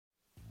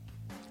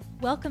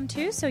Welcome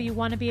to So You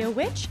Want to Be a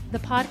Witch, the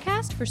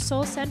podcast for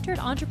soul-centered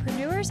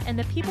entrepreneurs and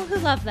the people who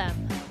love them.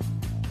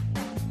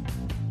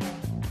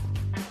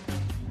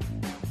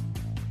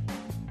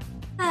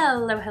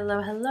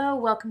 Hello.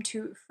 Welcome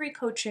to Free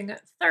Coaching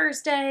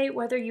Thursday.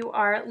 Whether you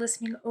are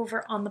listening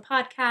over on the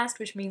podcast,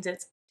 which means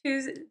it's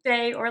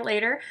Tuesday or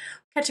later,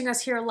 catching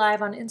us here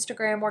live on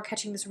Instagram or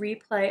catching this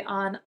replay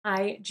on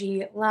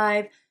IG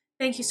Live,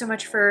 thank you so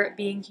much for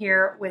being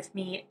here with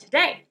me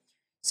today.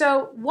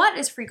 So what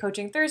is Free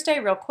Coaching Thursday?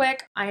 Real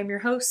quick, I am your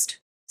host,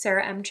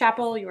 Sarah M.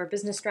 Chappell, your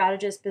business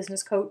strategist,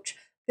 business coach,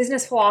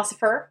 business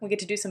philosopher. We get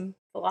to do some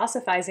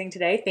philosophizing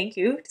today. Thank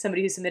you to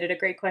somebody who submitted a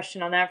great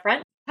question on that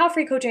front. How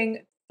Free Coaching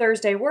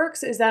Thursday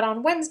works is that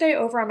on Wednesday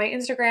over on my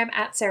Instagram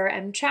at Sarah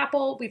M.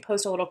 Chappell, we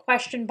post a little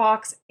question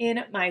box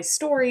in my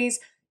stories.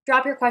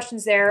 Drop your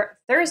questions there.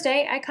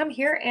 Thursday, I come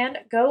here and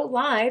go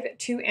live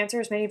to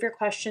answer as many of your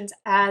questions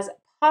as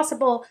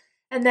possible.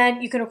 And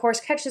then you can, of course,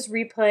 catch this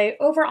replay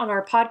over on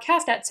our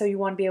podcast at So You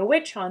Want to Be a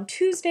Witch on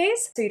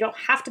Tuesdays. So you don't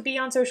have to be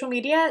on social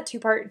media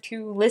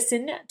to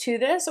listen to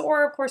this.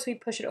 Or, of course, we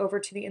push it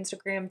over to the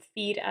Instagram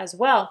feed as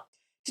well.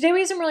 Today we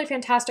have some really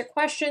fantastic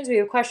questions. We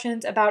have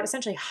questions about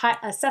essentially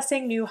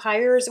assessing new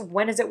hires.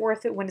 When is it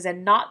worth it? When is it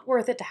not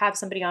worth it to have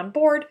somebody on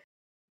board?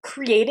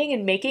 Creating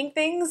and making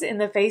things in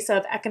the face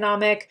of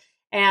economic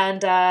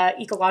and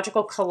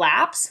ecological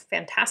collapse.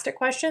 Fantastic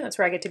question. That's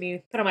where I get to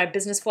be put on my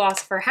business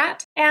philosopher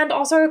hat. And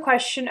also a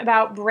question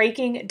about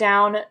breaking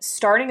down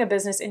starting a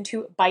business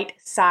into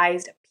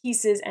bite-sized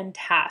pieces and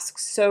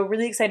tasks. So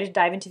really excited to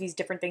dive into these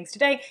different things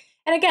today.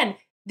 And again,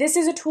 this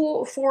is a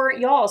tool for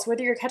y'all. So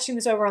whether you're catching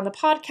this over on the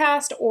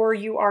podcast or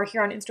you are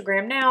here on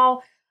Instagram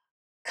now,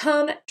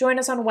 come join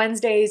us on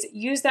Wednesdays.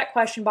 Use that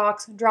question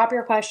box, drop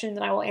your questions,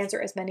 and I will answer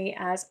as many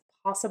as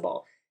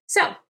possible.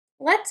 So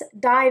let's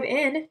dive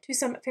in to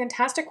some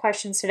fantastic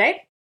questions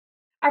today.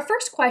 Our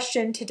first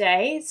question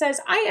today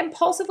says, I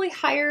impulsively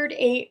hired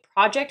a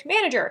project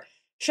manager.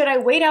 Should I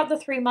wait out the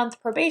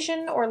 3-month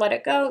probation or let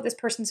it go? This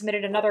person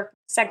submitted another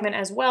segment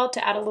as well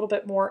to add a little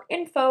bit more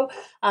info.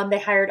 They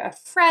hired a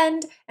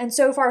friend, and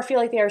so far I feel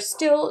like they are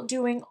still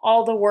doing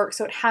all the work,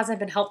 so it hasn't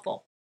been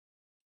helpful.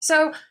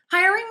 So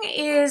hiring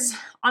is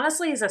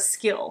honestly a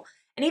skill,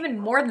 and even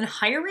more than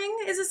hiring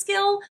is a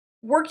skill,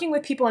 working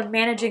with people and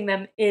managing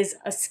them is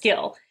a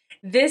skill.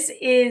 This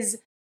is,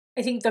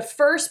 I think, the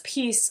first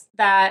piece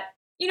that,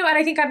 and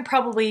I think I'm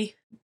probably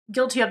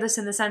guilty of this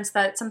in the sense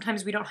that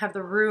sometimes we don't have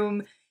the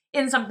room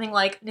in something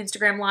like an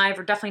Instagram Live,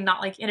 or definitely not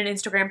like in an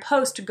Instagram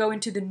post, to go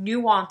into the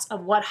nuance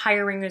of what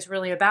hiring is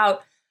really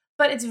about.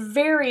 But it's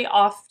very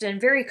often,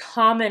 very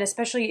common,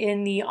 especially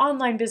in the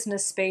online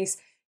business space,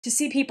 to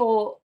see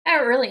people,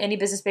 or really any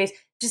business space,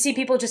 to see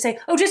people just say,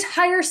 oh, just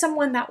hire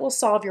someone that will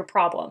solve your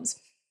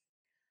problems.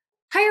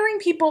 Hiring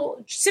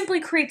people simply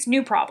creates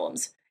new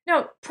problems.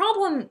 Now,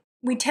 problem,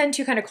 we tend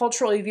to kind of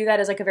culturally view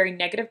that as like a very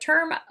negative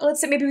term. Let's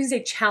say maybe we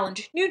say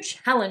challenge, new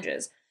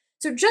challenges.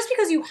 So just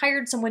because you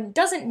hired someone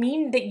doesn't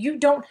mean that you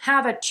don't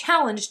have a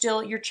challenge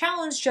still. Your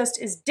challenge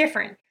just is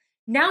different.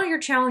 Now your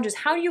challenge is,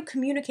 how do you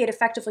communicate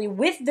effectively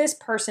with this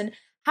person?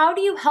 How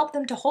do you help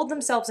them to hold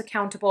themselves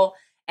accountable?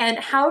 And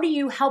how do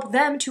you help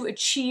them to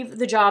achieve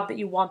the job that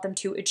you want them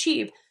to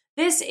achieve?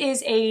 This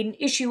is an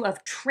issue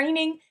of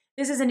training.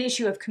 This is an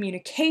issue of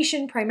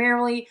communication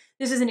primarily.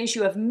 This is an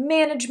issue of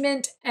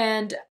management.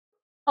 And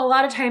a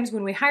lot of times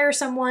when we hire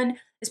someone,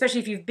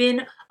 especially if you've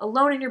been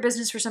alone in your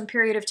business for some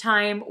period of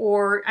time,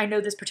 or I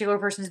know this particular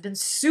person has been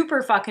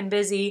super fucking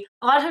busy,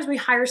 a lot of times we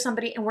hire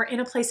somebody and we're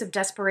in a place of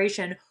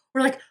desperation.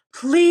 We're like,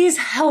 please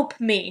help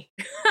me,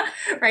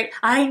 right?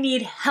 I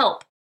need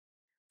help.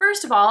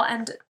 First of all,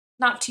 and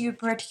not to you in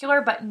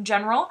particular, but in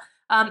general,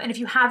 and if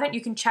you haven't, you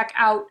can check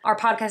out our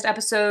podcast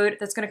episode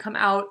that's going to come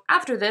out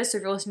after this. So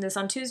if you're listening to this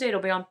on Tuesday,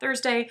 it'll be on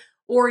Thursday,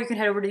 or you can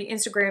head over to the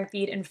Instagram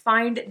feed and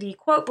find the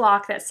quote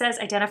block that says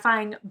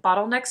identifying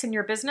bottlenecks in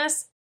your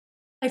business.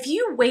 If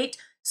you wait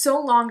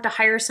so long to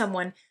hire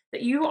someone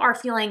that you are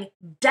feeling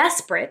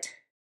desperate,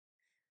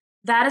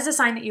 that is a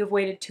sign that you have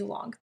waited too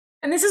long.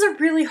 And this is a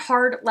really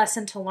hard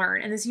lesson to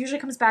learn. And this usually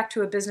comes back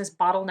to a business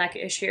bottleneck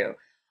issue.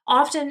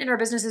 Often in our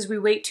businesses, we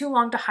wait too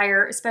long to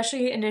hire,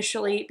 especially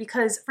initially,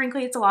 because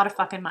frankly, it's a lot of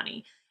fucking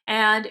money.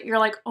 And you're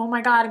like, oh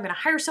my God, I'm going to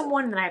hire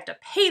someone and then I have to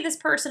pay this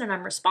person and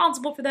I'm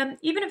responsible for them.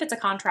 Even if it's a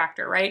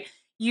contractor, right?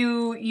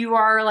 You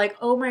are like,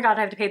 oh my God,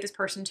 I have to pay this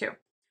person too.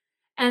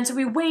 And so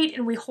we wait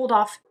and we hold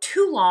off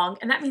too long.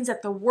 And that means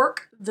that the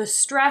work, the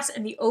stress,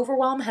 and the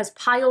overwhelm has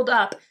piled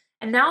up.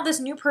 And now this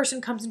new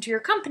person comes into your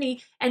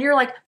company and you're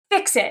like,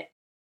 fix it.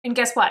 And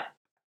guess what?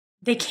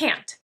 They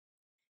can't.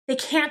 They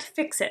can't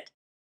fix it.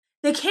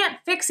 They can't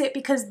fix it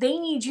because they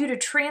need you to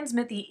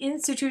transmit the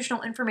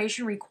institutional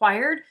information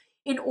required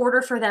in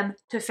order for them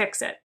to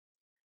fix it.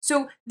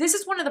 So this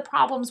is one of the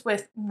problems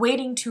with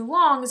waiting too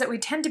long, is that we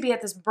tend to be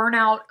at this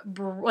burnout,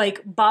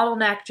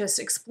 bottleneck, just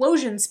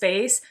explosion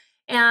space.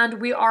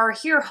 And we are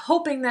here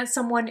hoping that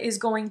someone is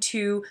going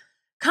to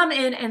come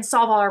in and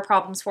solve all our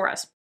problems for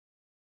us.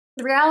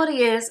 The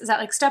reality is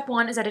that step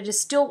one is that it is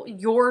still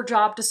your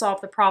job to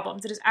solve the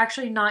problems. It is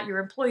actually not your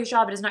employee's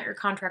job. It is not your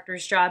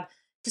contractor's job.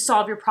 to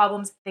solve your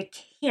problems. They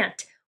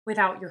can't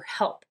without your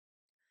help.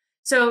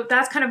 So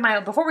that's kind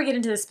of before we get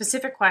into the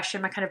specific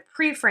question, my kind of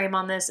pre-frame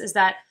on this is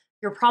that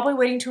you're probably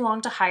waiting too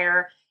long to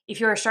hire. If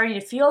you're starting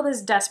to feel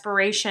this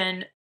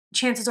desperation,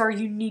 chances are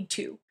you need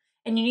to.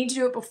 And you need to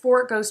do it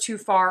before it goes too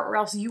far, or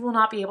else you will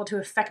not be able to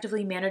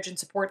effectively manage and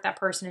support that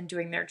person in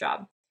doing their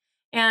job.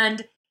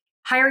 And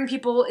hiring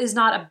people is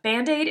not a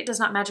Band-Aid. It does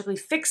not magically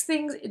fix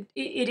things.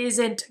 It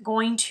isn't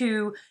going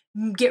to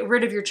get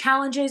rid of your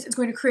challenges. It's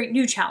going to create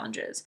new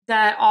challenges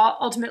that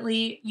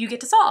ultimately you get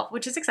to solve,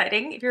 which is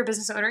exciting. If you're a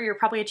business owner, you're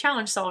probably a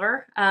challenge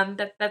solver.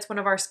 That's one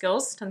of our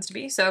skills, tends to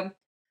be. So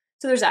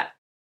there's that.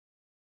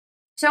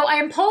 So I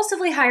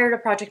impulsively hired a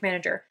project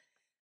manager.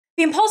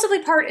 The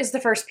impulsively part is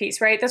the first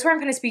piece, right? That's where I'm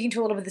kind of speaking to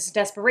a little bit of this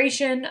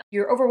desperation.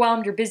 You're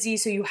overwhelmed, you're busy,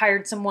 so you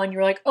hired someone,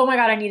 you're like, oh my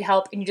God, I need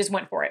help, and you just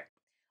went for it.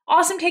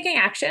 Awesome taking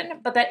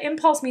action, but that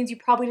impulse means you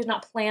probably did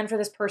not plan for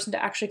this person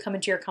to actually come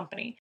into your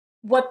company.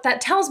 What that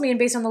tells me, and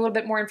based on the little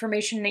bit more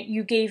information that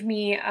you gave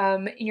me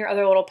in your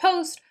other little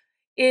post,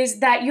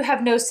 is that you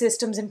have no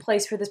systems in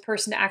place for this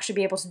person to actually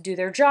be able to do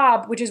their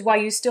job, which is why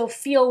you still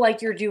feel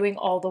like you're doing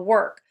all the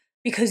work,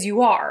 because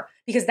you are,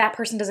 because that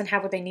person doesn't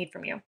have what they need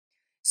from you.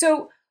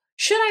 So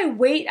should I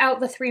wait out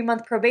the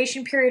 3-month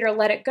probation period or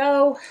let it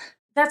go?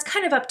 That's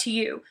kind of up to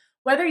you.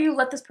 Whether you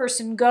let this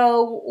person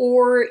go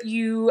or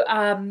you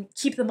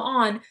keep them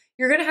on,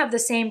 you're going to have the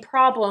same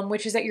problem,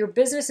 which is that your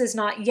business is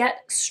not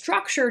yet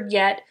structured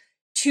yet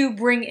to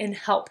bring in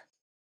help.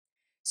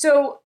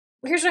 So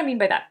here's what I mean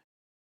by that.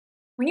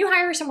 When you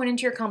hire someone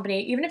into your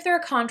company, even if they're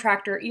a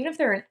contractor, even if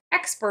they're an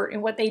expert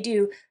in what they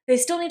do, they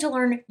still need to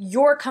learn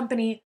your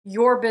company,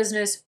 your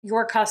business,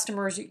 your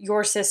customers,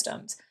 your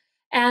systems.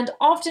 And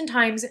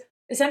oftentimes,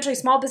 essentially,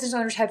 small business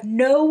owners have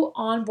no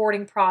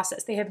onboarding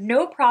process. They have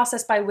no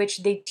process by which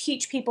they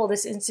teach people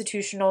this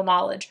institutional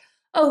knowledge.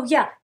 Oh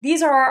yeah,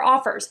 these are our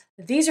offers.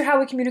 These are how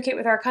we communicate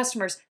with our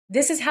customers.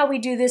 This is how we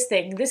do this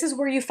thing. This is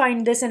where you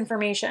find this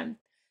information.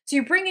 So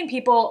you bring in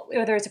people,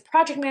 whether it's a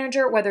project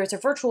manager, whether it's a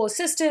virtual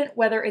assistant,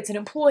 whether it's an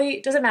employee,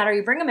 it doesn't matter.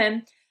 You bring them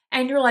in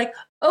and you're like,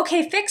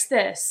 okay, fix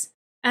this.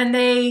 And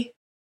they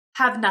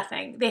have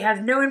nothing. They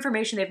have no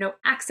information. They have no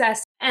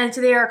access. And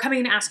so they are coming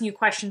and asking you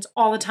questions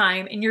all the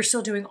time, and you're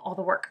still doing all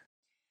the work.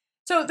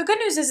 So the good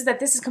news is that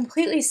this is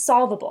completely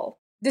solvable.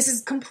 This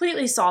is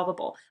completely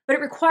solvable, but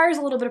it requires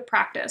a little bit of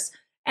practice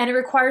and it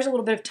requires a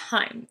little bit of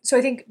time. So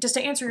I think just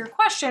to answer your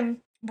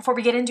question, before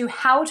we get into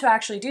how to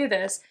actually do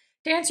this,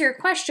 to answer your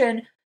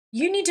question,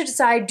 you need to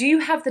decide, do you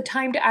have the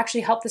time to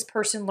actually help this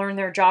person learn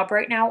their job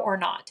right now or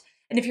not?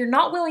 And if you're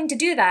not willing to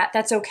do that,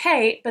 that's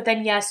okay, but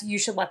then yes, you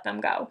should let them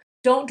go.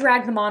 Don't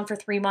drag them on for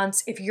 3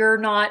 months if you're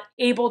not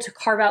able to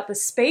carve out the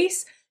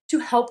space to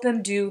help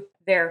them do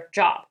their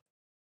job.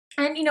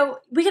 And,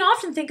 we can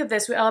often think of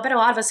this, I bet a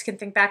lot of us can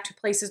think back to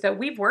places that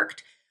we've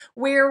worked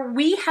where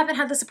we haven't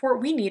had the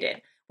support we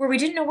needed, where we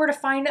didn't know where to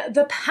find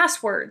the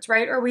passwords,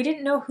 right? Or we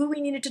didn't know who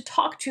we needed to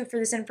talk to for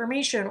this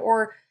information,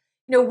 or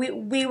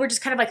we were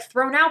just kind of like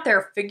thrown out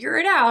there, figure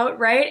it out,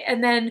 right?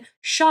 And then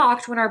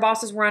shocked when our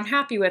bosses were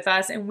unhappy with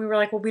us and we were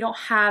like, well, we don't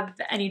have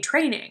any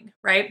training,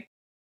 right?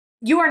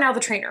 You are now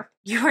the trainer.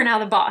 You are now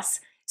the boss.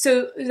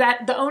 So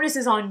that the onus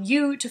is on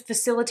you to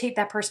facilitate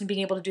that person being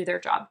able to do their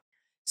job.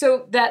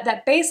 So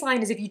that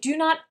baseline is, if you do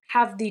not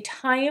have the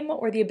time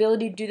or the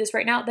ability to do this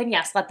right now, then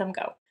yes, let them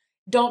go.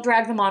 Don't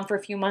drag them on for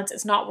a few months.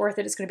 It's not worth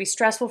it. It's going to be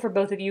stressful for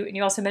both of you. And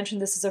you also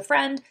mentioned this as a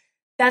friend.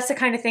 That's the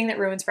kind of thing that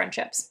ruins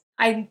friendships.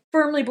 I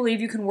firmly believe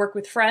you can work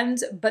with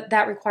friends, but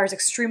that requires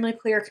extremely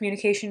clear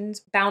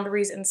communications,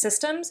 boundaries, and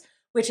systems,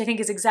 which I think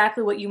is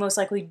exactly what you most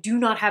likely do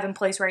not have in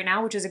place right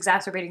now, which is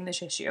exacerbating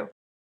this issue.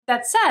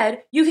 That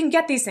said, you can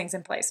get these things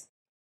in place.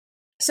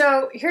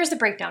 So here's the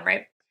breakdown,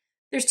 right?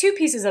 There's 2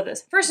 pieces of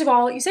this. First of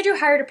all, you said you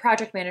hired a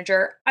project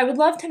manager. I would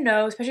love to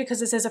know, especially because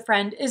this is a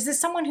friend, is this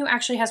someone who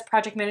actually has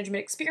project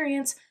management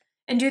experience?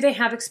 And do they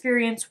have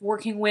experience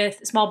working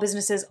with small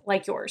businesses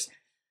like yours?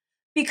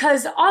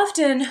 Because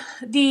often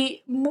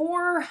the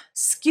more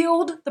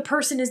skilled the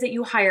person is that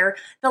you hire,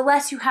 the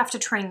less you have to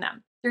train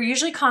them. They're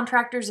usually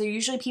contractors. They're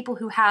usually people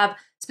who have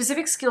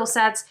specific skill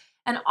sets.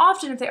 And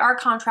often if they are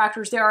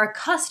contractors, they are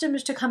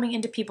accustomed to coming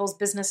into people's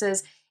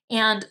businesses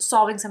and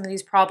solving some of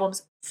these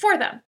problems for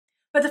them.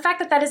 But the fact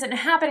that that isn't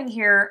happening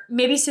here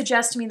maybe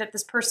suggests to me that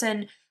this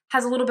person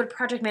has a little bit of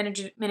project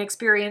management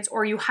experience,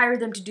 or you hired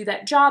them to do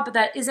that job, but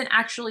that isn't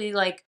actually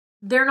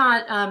they're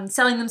not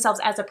selling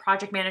themselves as a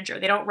project manager.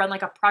 They don't run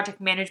like a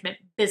project management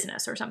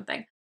business or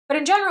something. But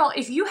in general,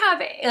 if you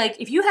have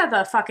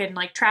a fucking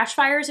trash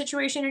fire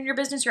situation in your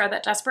business, you're at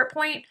that desperate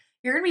point,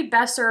 you're going to be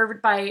best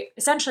served by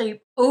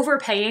essentially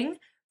overpaying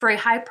for a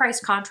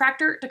high-priced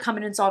contractor to come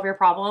in and solve your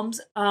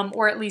problems,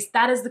 or at least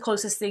that is the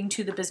closest thing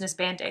to the business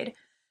Band-Aid.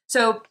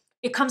 So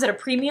it comes at a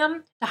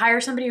premium to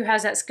hire somebody who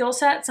has that skill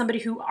set, somebody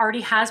who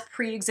already has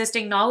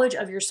pre-existing knowledge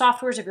of your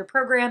softwares, of your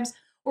programs,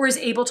 or is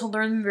able to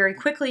learn them very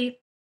quickly.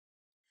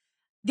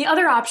 The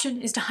other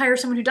option is to hire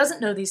someone who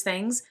doesn't know these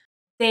things.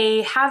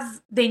 They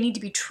need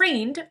to be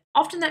trained.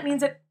 Often that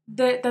means that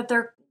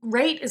their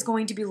rate is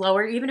going to be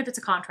lower, even if it's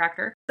a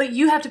contractor, but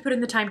you have to put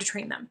in the time to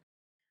train them.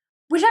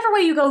 whichever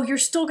way you go, you're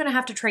still going to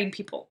have to train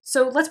people.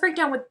 So let's break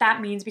down what that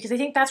means, because I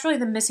think that's really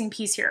the missing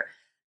piece here.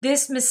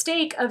 This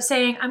mistake of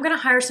saying, I'm going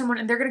to hire someone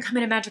and they're going to come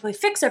in and magically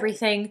fix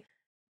everything,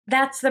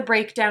 that's the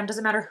breakdown.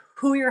 Doesn't matter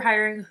who you're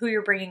hiring, who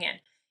you're bringing in.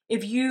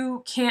 If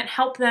you can't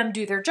help them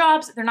do their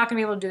jobs, they're not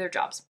going to be able to do their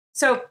jobs.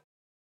 So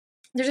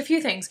there's a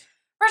few things.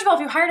 First of all,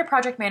 if you hired a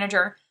project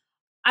manager,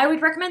 I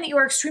would recommend that you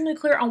are extremely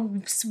clear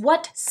on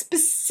what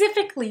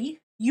specifically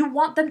you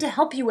want them to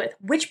help you with.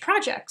 Which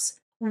projects?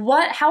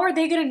 How are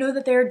they going to know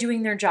that they're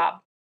doing their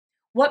job?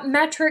 What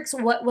metrics,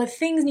 what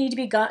things need to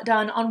be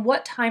done on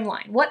what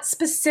timeline? What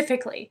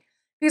specifically?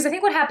 Because I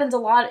think what happens a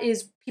lot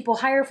is people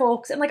hire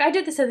folks, and like I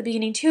did this at the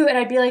beginning too, and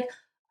I'd be like,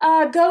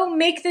 go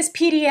make this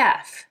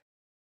PDF.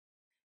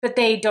 But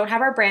they don't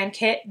have our brand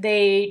kit.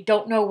 They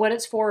don't know what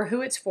it's for,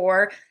 who it's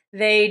for.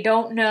 They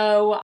don't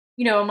know,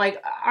 I'm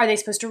like, are they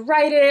supposed to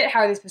write it? How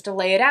are they supposed to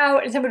lay it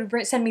out? And someone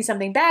would send me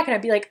something back and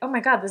I'd be like, oh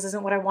my God, this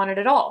isn't what I wanted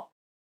at all.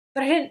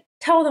 But I didn't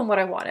tell them what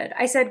I wanted.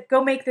 I said,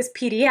 go make this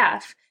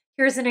PDF.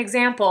 Here's an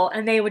example.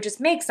 And they would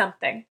just make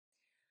something.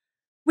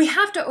 We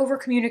have to over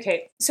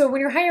communicate. So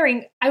when you're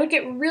hiring, I would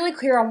get really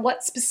clear on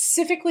what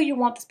specifically you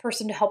want this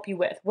person to help you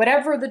with,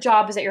 whatever the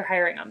job is that you're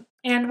hiring them.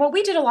 And what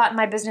we did a lot in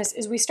my business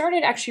is we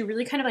started actually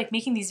really kind of like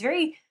making these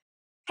very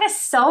kind of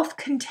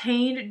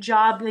self-contained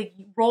job, like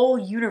role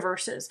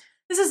universes.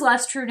 This is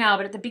less true now,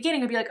 but at the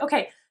beginning, I'd be like,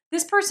 okay,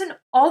 this person,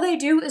 all they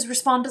do is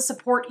respond to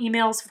support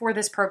emails for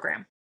this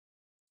program.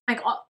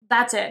 Like,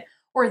 that's it.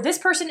 Or this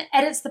person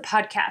edits the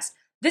podcast.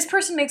 This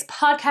person makes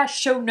podcast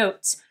show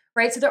notes,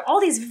 right? So there are all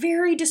these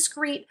very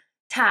discrete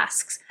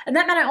tasks. And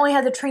that meant I only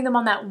had to train them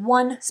on that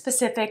one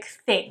specific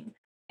thing.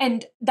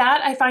 And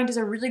that I find is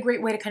a really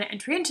great way to kind of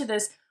enter into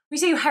this. When you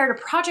say you hired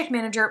a project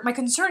manager, my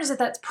concern is that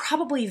that's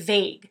probably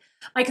vague.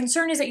 My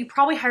concern is that you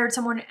probably hired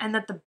someone and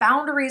that the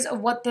boundaries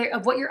of what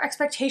your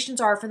expectations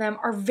are for them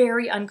are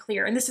very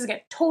unclear. And this is, again,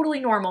 totally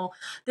normal.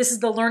 This is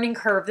the learning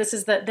curve. This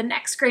is the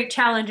next great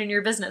challenge in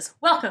your business.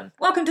 Welcome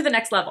to the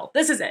next level.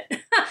 This is it.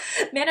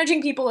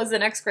 Managing people is the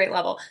next great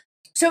level.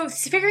 So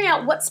figuring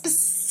out what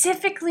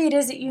specifically it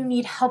is that you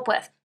need help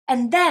with.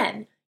 And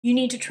then you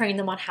need to train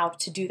them on how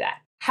to do that,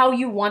 how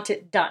you want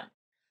it done.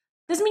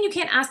 Doesn't mean you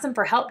can't ask them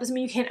for help. Doesn't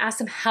mean you can't ask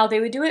them how they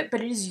would do it,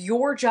 but it is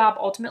your job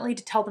ultimately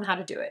to tell them how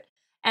to do it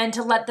and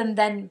to let them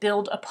then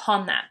build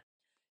upon that.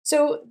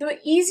 So the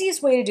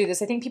easiest way to do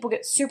this, I think people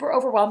get super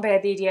overwhelmed by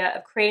the idea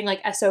of creating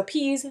like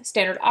SOPs,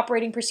 standard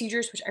operating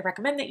procedures, which I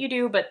recommend that you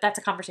do, but that's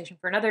a conversation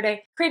for another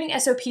day. Creating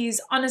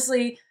SOPs,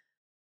 honestly,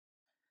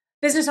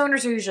 business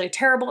owners are usually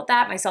terrible at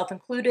that, myself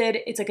included.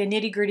 It's like a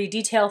nitty-gritty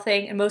detail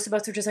thing, and most of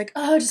us are just like,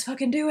 oh, just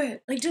fucking do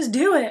it. Like, just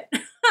do it.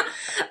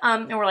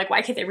 And we're like,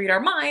 why can't they read our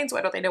minds?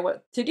 Why don't they know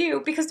what to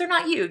do? Because they're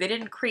not you. They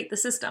didn't create the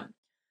system.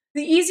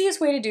 The easiest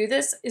way to do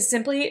this is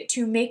simply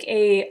to make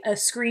a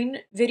screen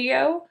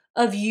video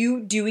of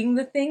you doing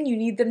the thing you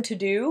need them to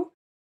do,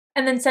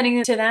 and then sending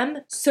it to them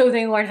so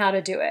they learn how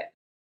to do it.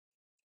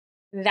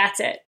 That's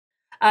it.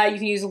 You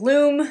can use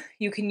Loom.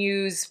 You can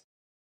use,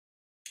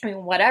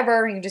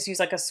 whatever. You can just use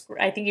I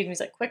think you can use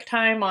like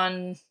QuickTime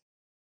on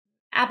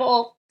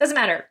Apple. Doesn't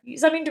matter.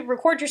 Use something to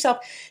record yourself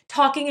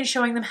talking and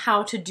showing them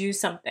how to do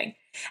something.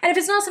 And if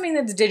it's not something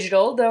that's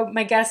digital, though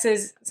my guess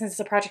is, since it's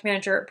a project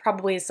manager, it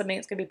probably is something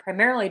that's going to be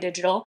primarily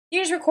digital,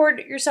 you just record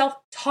yourself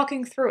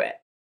talking through it.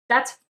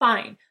 That's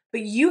fine.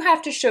 But you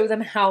have to show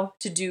them how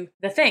to do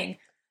the thing.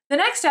 The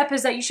next step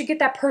is that you should get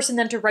that person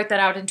then to write that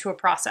out into a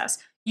process.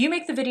 You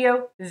make the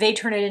video, they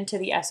turn it into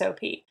the SOP.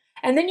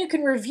 And then you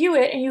can review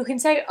it and you can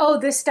say, oh,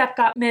 this step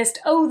got missed.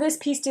 Oh, this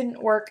piece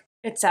didn't work,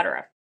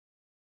 etc.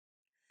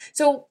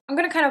 So I'm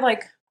going to kind of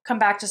like come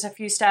back just a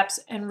few steps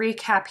and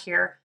recap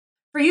here.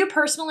 For you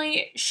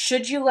personally,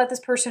 should you let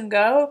this person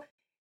go?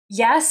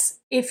 Yes,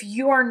 if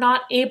you are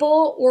not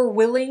able or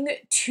willing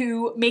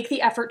to make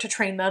the effort to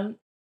train them,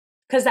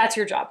 because that's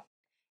your job.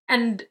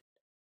 And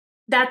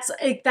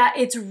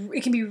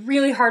it can be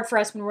really hard for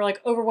us when we're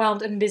like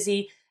overwhelmed and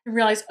busy and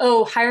realize,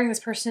 oh, hiring this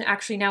person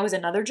actually now is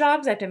another job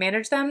because I have to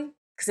manage them,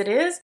 because it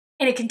is.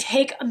 And it can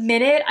take a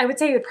minute. I would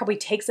say it probably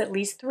takes at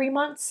least 3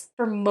 months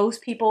for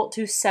most people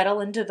to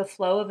settle into the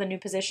flow of a new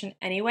position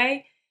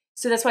anyway.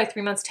 So that's why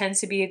 3 months tends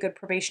to be a good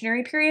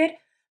probationary period.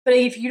 But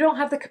if you don't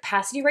have the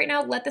capacity right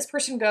now, let this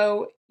person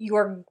go. You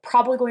are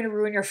probably going to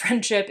ruin your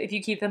friendship if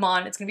you keep them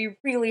on. It's going to be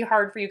really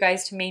hard for you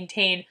guys to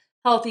maintain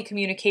healthy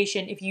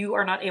communication if you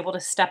are not able to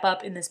step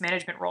up in this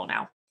management role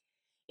now.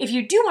 If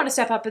you do want to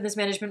step up in this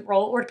management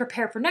role or to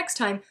prepare for next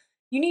time,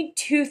 you need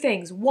 2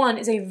 things. One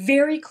is a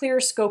very clear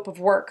scope of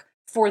work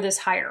for this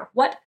hire.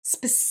 What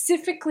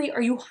specifically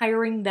are you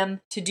hiring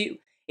them to do?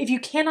 If you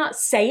cannot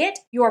say it,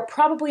 you are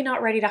probably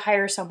not ready to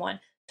hire someone.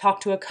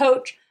 Talk to a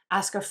coach,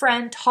 ask a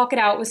friend, talk it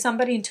out with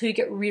somebody until you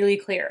get really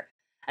clear.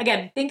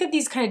 Again, think of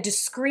these kind of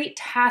discrete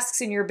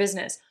tasks in your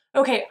business.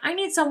 Okay, I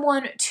need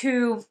someone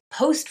to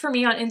post for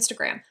me on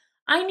Instagram.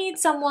 I need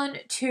someone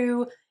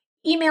to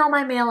email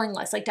my mailing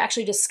list, like to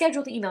actually just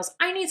schedule the emails.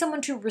 I need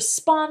someone to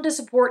respond to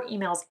support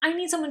emails. I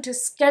need someone to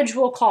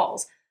schedule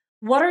calls.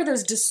 What are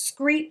those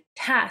discrete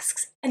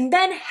tasks? And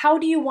then how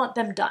do you want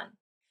them done?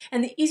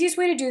 And the easiest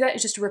way to do that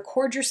is just to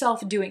record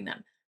yourself doing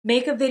them.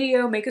 Make a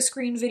video, make a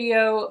screen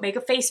video, make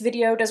a face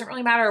video, doesn't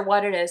really matter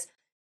what it is.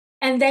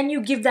 And then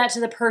you give that to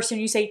the person.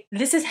 You say,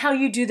 this is how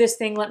you do this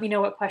thing. Let me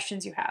know what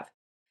questions you have.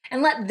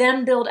 And let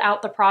them build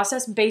out the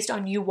process based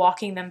on you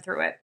walking them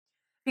through it.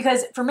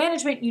 Because for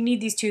management, you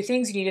need these two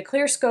things. You need a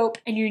clear scope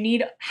and you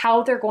need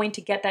how they're going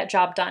to get that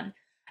job done.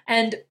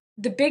 And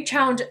the big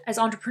challenge as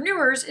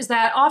entrepreneurs is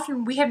that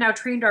often we have now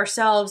trained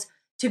ourselves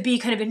to be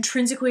kind of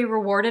intrinsically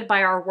rewarded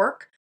by our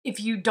work. If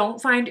you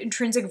don't find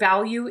intrinsic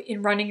value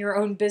in running your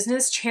own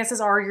business, chances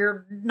are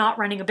you're not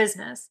running a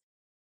business.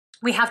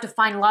 We have to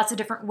find lots of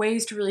different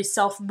ways to really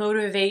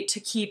self-motivate to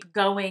keep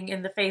going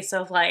in the face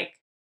of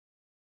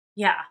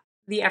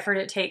the effort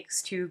it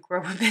takes to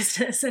grow a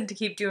business and to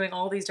keep doing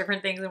all these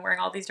different things and wearing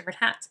all these different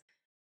hats.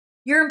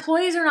 Your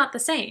employees are not the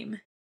same,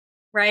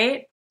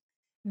 right?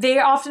 They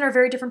often are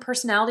very different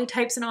personality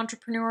types in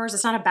entrepreneurs.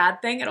 It's not a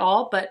bad thing at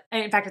all, but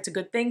in fact, it's a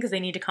good thing because they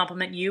need to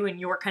complement you and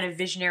your kind of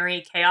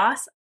visionary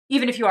chaos.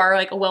 Even if you are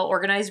like a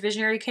well-organized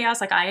visionary chaos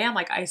like I am,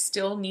 like I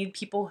still need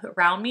people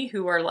around me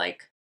who are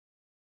like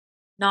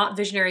not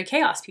visionary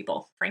chaos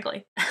people,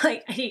 frankly.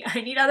 Like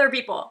I need other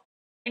people.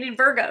 I need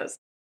Virgos.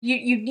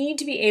 You need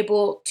to be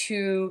able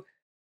to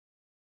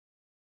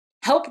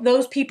help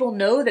those people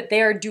know that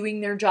they are doing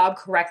their job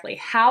correctly.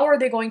 How are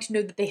they going to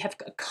know that they have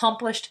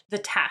accomplished the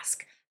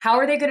task? How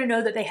are they going to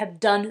know that they have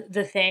done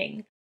the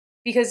thing?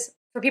 Because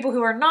for people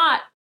who are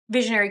not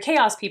visionary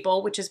chaos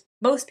people, which is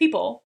most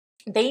people,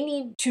 they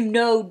need to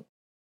know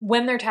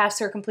when their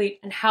tasks are complete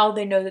and how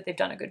they know that they've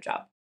done a good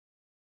job.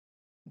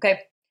 Okay,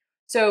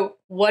 so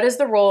what is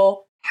the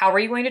role? How are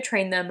you going to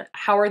train them?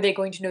 How are they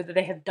going to know that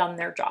they have done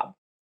their job?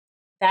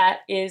 That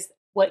is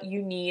what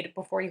you need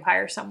before you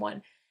hire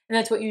someone. And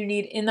that's what you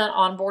need in that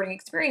onboarding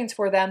experience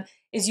for them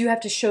is you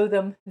have to show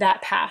them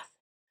that path.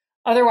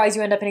 Otherwise,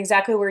 you end up in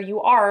exactly where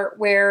you are,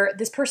 where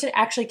this person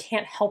actually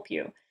can't help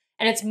you.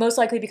 And it's most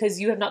likely because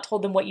you have not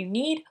told them what you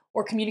need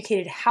or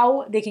communicated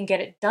how they can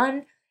get it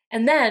done.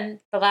 And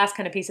then the last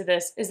kind of piece of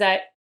this is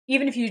that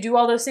even if you do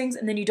all those things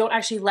and then you don't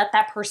actually let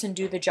that person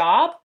do the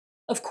job,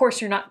 of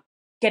course, you're not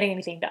getting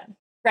anything done,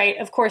 right?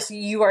 Of course,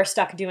 you are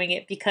stuck doing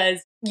it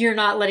because you're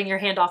not letting your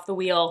hand off the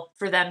wheel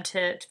for them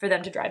to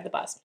drive the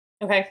bus.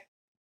 Okay.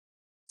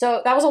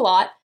 So that was a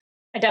lot.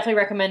 I definitely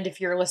recommend if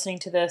you're listening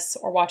to this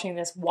or watching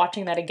this,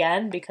 watching that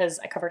again, because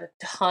I covered a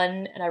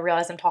ton and I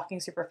realized I'm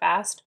talking super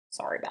fast.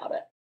 Sorry about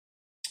it.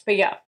 But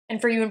yeah, and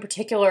for you in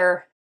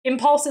particular,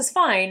 impulse is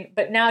fine,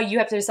 but now you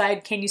have to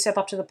decide, can you step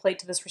up to the plate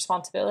to this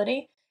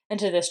responsibility and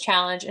to this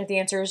challenge? And if the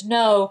answer is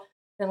no,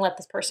 then let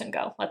this person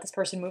go. Let this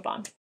person move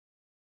on.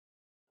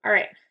 All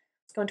right,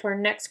 let's go into our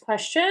next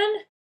question.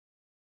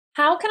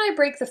 How can I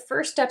break the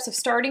first steps of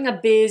starting a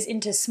biz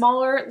into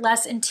smaller,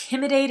 less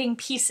intimidating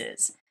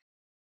pieces?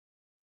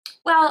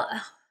 Well,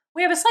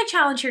 we have a slight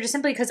challenge here just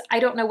simply because I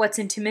don't know what's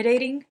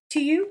intimidating to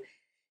you,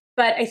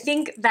 but I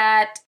think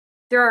that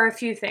there are a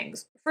few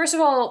things. First of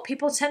all,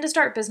 people tend to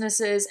start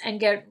businesses and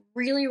get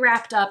really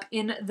wrapped up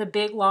in the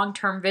big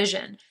long-term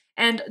vision.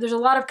 And there's a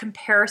lot of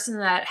comparison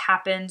that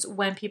happens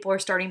when people are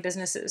starting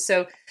businesses.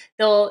 So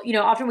they'll,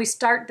 often we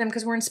start them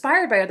because we're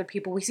inspired by other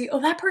people. We see,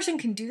 oh, that person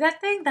can do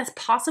that thing. That's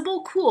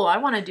possible. Cool. I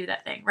want to do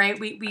that thing, right?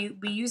 We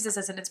use this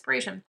as an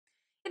inspiration.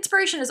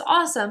 Inspiration is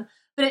awesome,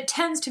 but it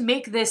tends to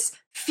make this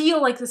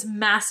feel like this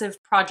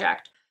massive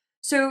project.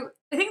 So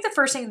I think the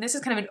first thing, and this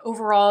is kind of an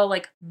overall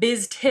like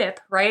biz tip,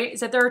 right, is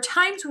that there are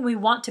times when we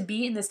want to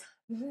be in this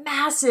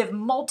massive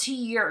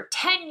multi-year,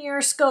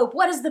 10-year scope.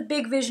 What is the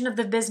big vision of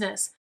the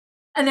business?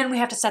 And then we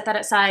have to set that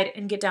aside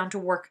and get down to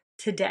work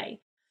today.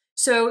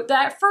 So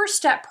that first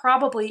step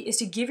probably is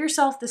to give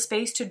yourself the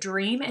space to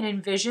dream and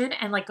envision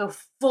and like go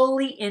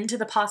fully into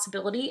the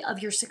possibility of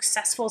your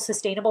successful,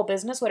 sustainable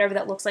business, whatever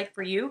that looks like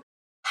for you.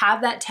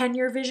 Have that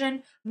 10-year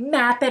vision,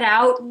 map it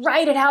out,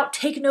 write it out,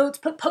 take notes,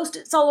 put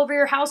Post-its all over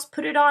your house,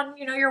 put it on,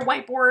 your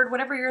whiteboard,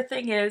 whatever your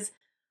thing is.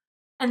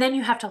 And then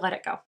you have to let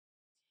it go.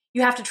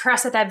 You have to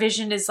trust that that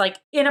vision is like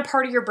in a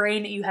part of your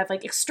brain that you have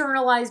like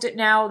externalized it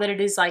now, that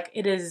it is like,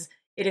 it is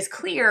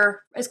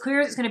clear as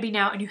it's going to be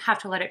now, and you have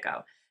to let it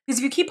go. Because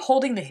if you keep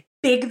holding the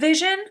big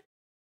vision,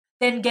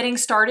 then getting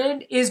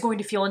started is going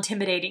to feel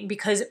intimidating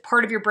because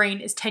part of your brain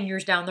is 10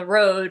 years down the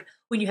road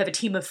when you have a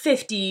team of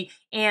 50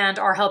 and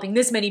are helping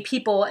this many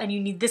people and you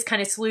need this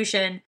kind of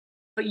solution,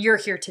 but you're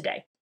here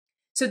today.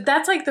 So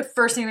that's like the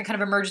first thing that kind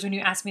of emerges when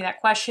you ask me that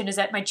question is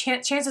that my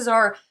chances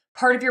are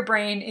part of your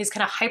brain is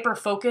kind of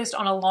hyper-focused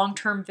on a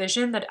long-term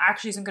vision that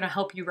actually isn't going to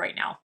help you right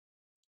now.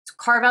 So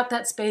carve out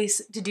that space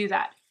to do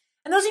that.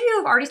 And those of you who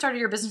have already started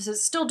your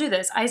businesses still do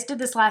this. I did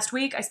this last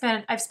week.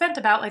 I've spent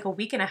about like a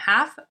week and a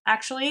half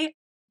actually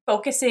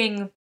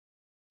focusing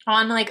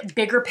on like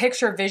bigger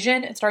picture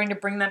vision and starting to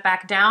bring that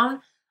back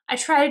down. I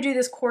try to do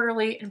this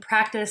quarterly in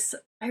practice.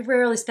 I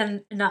rarely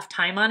spend enough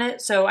time on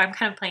it, so I'm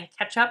kind of playing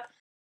catch up.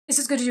 This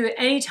is good to do at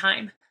any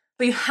time,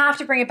 but you have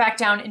to bring it back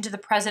down into the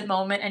present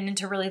moment and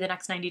into really the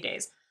next 90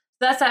 days. So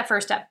that's that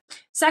first step.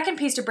 Second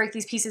piece to break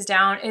these pieces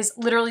down is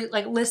literally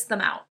like list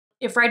them out.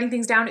 If writing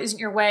things down isn't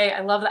your way,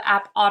 I love the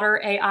app Otter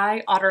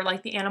AI, Otter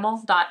like the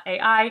animal,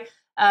 .ai.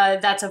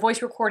 That's a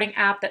voice recording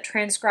app that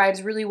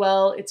transcribes really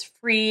well. It's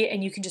free,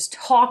 and you can just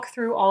talk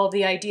through all of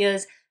the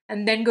ideas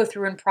and then go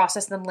through and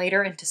process them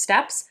later into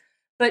steps.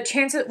 But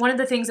one of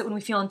the things that when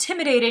we feel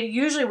intimidated,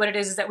 usually what it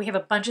is that we have a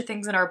bunch of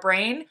things in our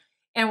brain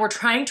and we're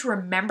trying to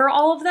remember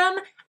all of them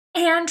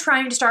and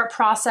trying to start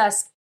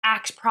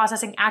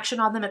processing action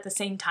on them at the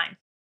same time.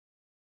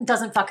 It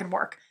doesn't fucking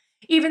work.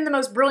 Even the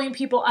most brilliant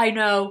people I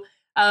know,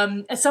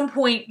 at some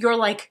point your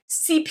like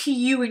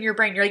CPU in your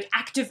brain, your like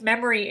active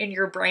memory in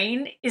your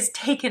brain is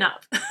taken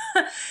up.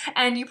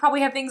 And you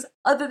probably have things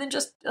other than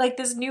just like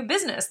this new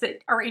business that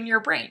are in your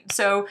brain.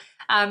 So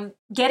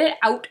get it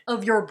out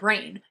of your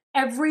brain.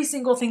 Every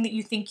single thing that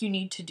you think you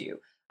need to do.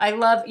 I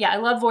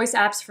love voice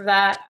apps for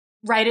that.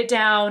 Write it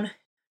down.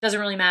 Doesn't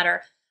really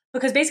matter.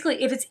 Because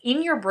basically, if it's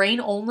in your brain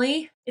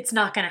only, it's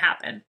not going to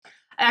happen.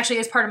 Actually,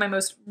 as part of my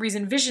most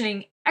recent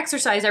visioning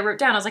exercise, I wrote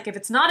down, I was like, if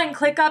it's not in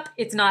ClickUp,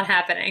 it's not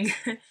happening.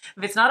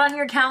 If it's not on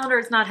your calendar,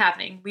 it's not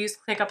happening. We use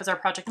ClickUp as our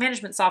project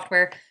management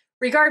software.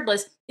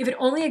 Regardless, if it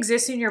only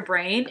exists in your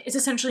brain, it's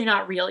essentially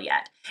not real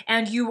yet.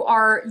 And you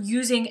are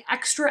using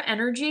extra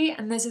energy,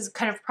 and this is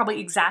kind of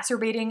probably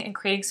exacerbating and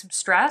creating some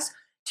stress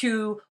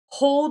to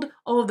hold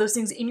all of those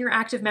things in your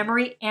active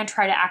memory and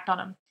try to act on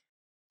them.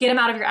 Get them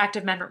out of your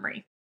active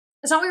memory.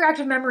 It's not what your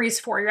active memory is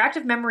for. Your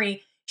active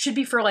memory should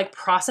be for like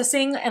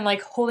processing and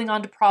like holding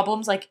on to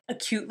problems like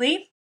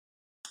acutely.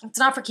 It's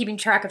not for keeping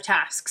track of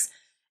tasks.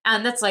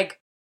 And that's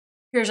like,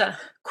 here's a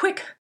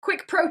quick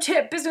pro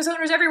tip, business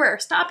owners everywhere.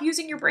 Stop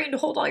using your brain to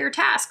hold all your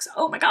tasks.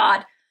 Oh my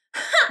God.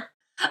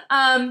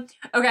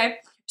 Okay.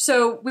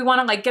 So we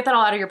want to like get that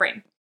all out of your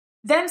brain.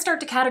 Then start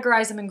to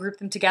categorize them and group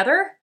them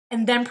together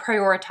and then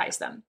prioritize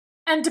them.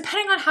 And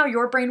depending on how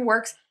your brain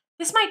works,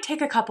 this might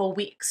take a couple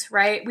weeks,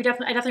 right? I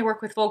definitely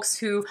work with folks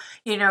who,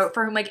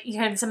 for whom like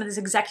some of this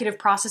executive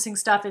processing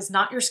stuff is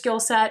not your skill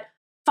set.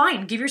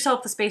 Fine, give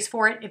yourself the space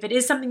for it. If it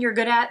is something you're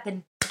good at,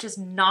 then just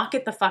knock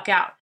it the fuck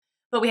out.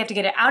 But we have to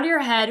get it out of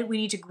your head. We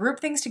need to group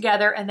things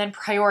together and then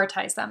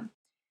prioritize them.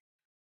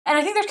 And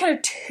I think there's kind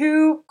of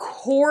two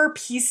core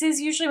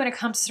pieces usually when it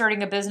comes to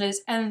starting a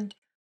business, and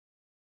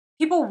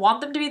people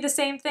want them to be the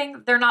same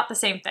thing. They're not the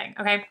same thing,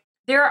 okay?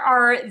 There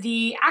are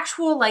the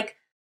actual like,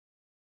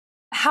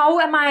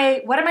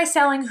 what am I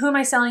selling? Who am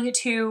I selling it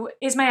to?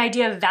 Is my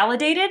idea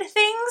validated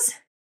things?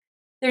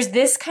 There's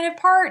this kind of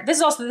part. This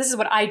is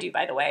what I do,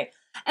 by the way.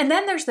 And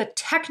then there's the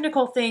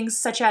technical things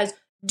such as,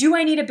 do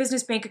I need a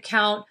business bank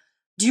account?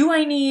 Do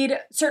I need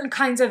certain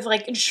kinds of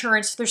like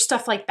insurance? There's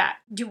stuff like that.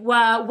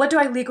 What do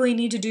I legally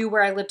need to do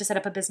where I live to set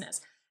up a business?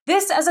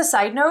 This as a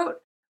side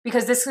note,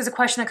 because this is a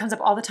question that comes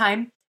up all the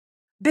time.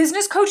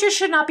 Business coaches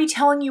should not be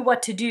telling you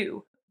what to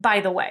do,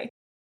 by the way.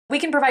 We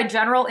can provide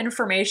general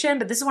information,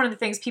 but this is one of the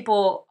things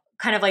people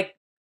kind of like,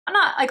 I'm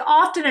not like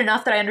often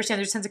enough that I understand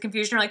there's a sense of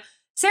confusion. They're like,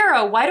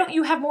 Sarah, why don't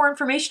you have more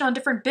information on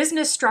different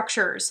business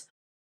structures?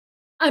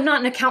 I'm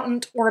not an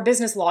accountant or a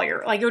business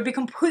lawyer. Like, it would be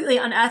completely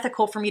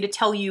unethical for me to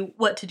tell you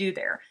what to do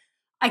there.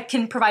 I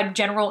can provide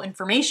general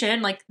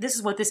information, like this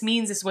is what this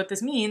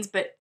means,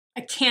 but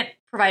I can't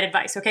provide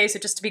advice. Okay, so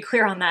just to be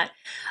clear on that.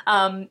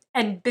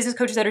 And business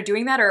coaches that are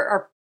doing that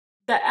are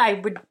that I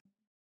would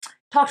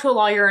talk to a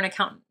lawyer or an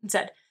accountant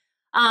instead.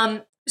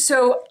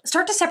 So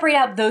start to separate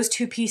out those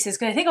two pieces,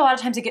 because I think a lot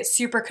of times it gets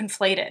super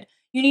conflated.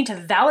 You need to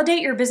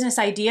validate your business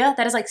idea.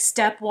 That is like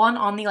step one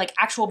on the like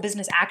actual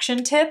business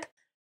action tip.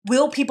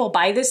 Will people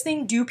buy this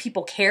thing? Do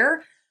people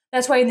care?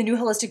 That's why in the new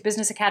Holistic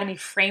Business Academy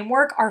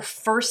framework, our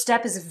first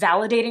step is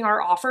validating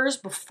our offers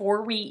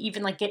before we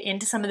even like get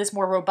into some of this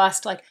more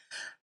robust like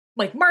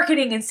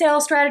marketing and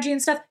sales strategy and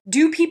stuff.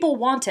 Do people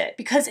want it?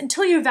 Because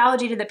until you've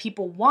validated that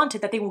people want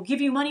it, that they will give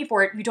you money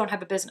for it, you don't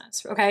have a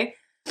business, okay?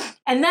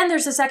 And then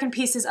there's the second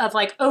pieces of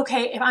like,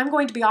 okay, if I'm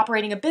going to be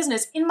operating a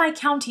business in my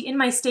county, in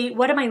my state,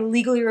 what am I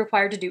legally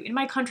required to do? In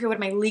my country, what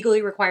am I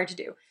legally required to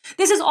do?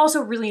 This is also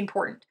really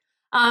important.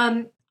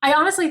 I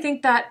honestly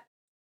think that,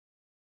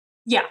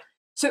 yeah.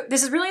 So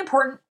this is really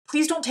important.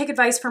 Please don't take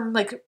advice from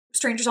like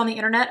strangers on the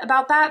internet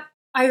about that.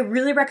 I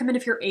really recommend,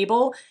 if you're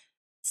able,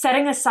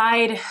 setting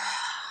aside,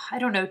 I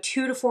don't know,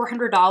 $200 to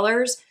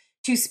 $400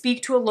 to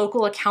speak to a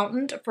local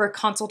accountant for a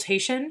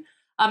consultation.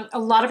 A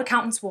lot of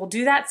accountants will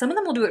do that. Some of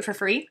them will do it for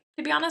free,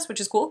 to be honest, which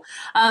is cool.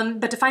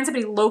 But to find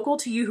somebody local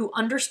to you who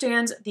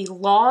understands the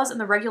laws and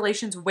the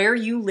regulations where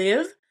you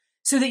live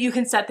so that you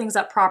can set things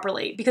up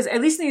properly. Because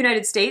at least in the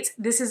United States,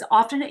 this is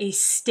often a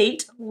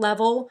state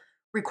level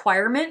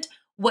requirement.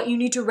 What you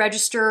need to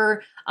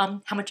register, how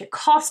much it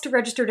costs to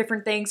register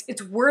different things.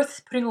 It's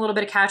worth putting a little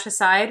bit of cash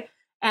aside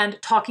and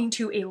talking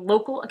to a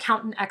local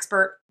accountant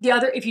expert.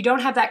 If you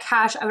don't have that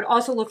cash, I would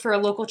also look for a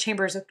local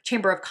chamber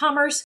of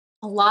commerce.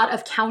 A lot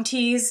of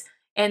counties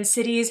and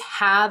cities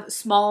have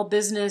small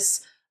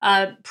business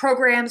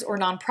programs or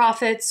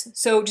nonprofits.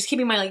 So just keep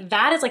in mind, like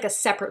that is like a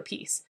separate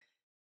piece.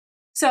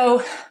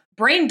 So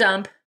brain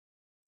dump,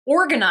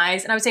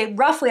 organize, and I would say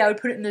roughly I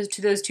would put it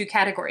into those two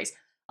categories.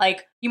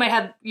 Like you might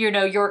have,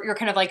 your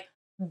kind of like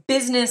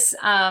business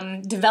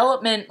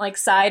development like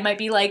side might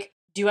be like,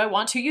 do I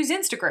want to use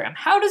Instagram?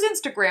 How does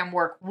Instagram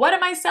work? What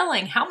am I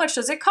selling? How much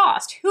does it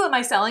cost? Who am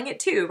I selling it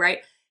to, right?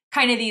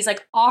 kind of these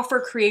like offer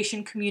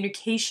creation,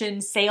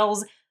 communication,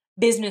 sales,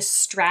 business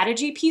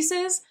strategy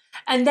pieces.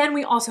 And then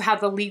we also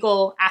have the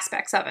legal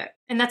aspects of it.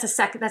 And that's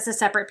a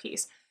separate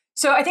piece.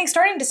 So I think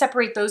starting to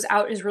separate those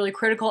out is really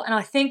critical. And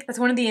I think that's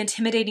one of the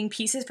intimidating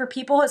pieces for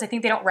people is I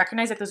think they don't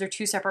recognize that those are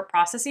two separate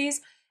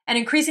processes. And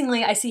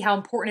increasingly, I see how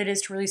important it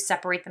is to really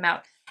separate them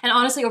out. And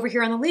honestly, over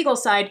here on the legal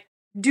side,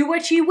 do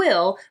what you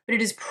will, but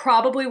it is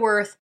probably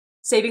worth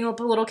saving up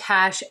a little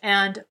cash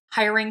and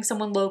hiring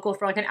someone local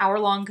for like an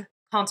hour-long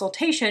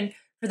consultation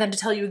for them to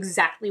tell you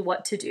exactly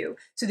what to do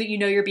so that you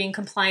know you're being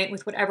compliant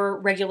with whatever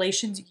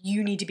regulations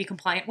you need to be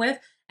compliant with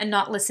and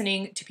not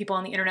listening to people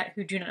on the internet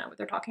who do not know what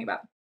they're talking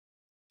about.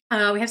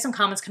 We have some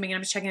comments coming in.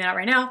 I'm just checking that out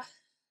right now.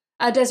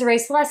 Desiree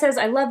Celeste says,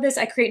 I love this.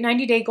 I create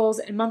 90-day goals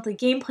and monthly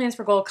game plans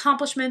for goal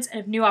accomplishments.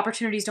 And if new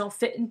opportunities don't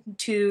fit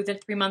into the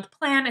 3-month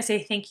plan, I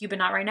say thank you, but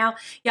not right now.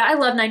 Yeah, I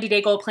love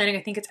 90-day goal planning.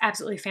 I think it's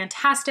absolutely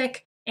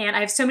fantastic. And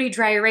I have so many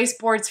dry erase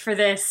boards for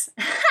this.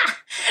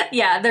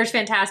 Yeah, there's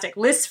fantastic.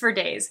 Lists for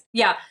days.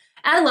 Yeah,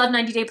 I love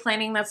 90-day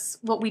planning. That's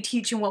what we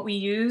teach and what we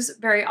use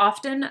very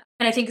often.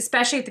 And I think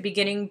especially at the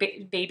beginning,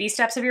 baby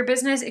steps of your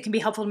business, it can be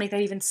helpful to make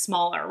that even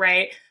smaller,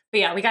 right? But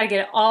yeah, we got to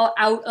get it all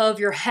out of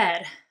your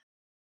head.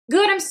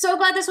 Good. I'm so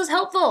glad this was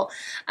helpful.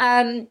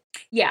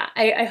 Yeah,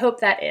 I hope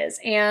that is.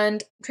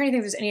 And I'm trying to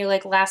think if there's any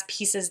like last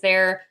pieces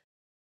there.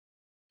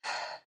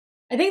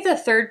 I think the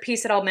third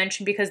piece that I'll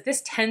mention, because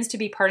this tends to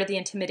be part of the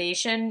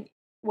intimidation,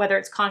 whether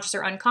it's conscious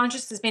or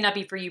unconscious, this may not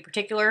be for you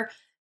particular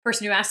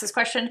person who asked this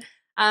question,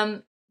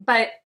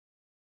 but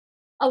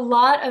a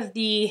lot of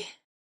the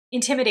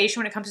intimidation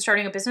when it comes to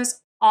starting a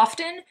business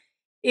often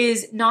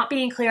is not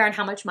being clear on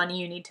how much money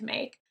you need to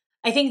make.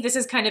 I think this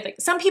is kind of like,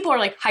 some people are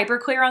like hyper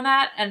clear on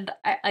that. And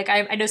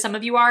I know some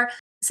of you are.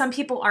 Some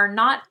people are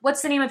not.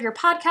 What's the name of your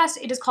podcast?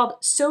 It is called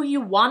So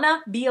You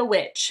Wanna Be a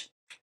Witch.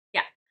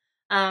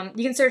 Yeah.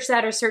 You can search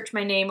that or search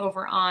my name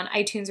over on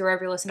iTunes or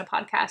wherever you listen to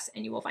podcasts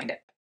and you will find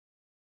it.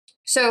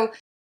 So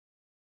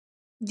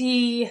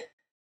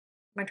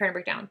I'm trying to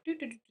break down,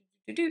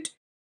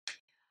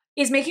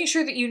 is making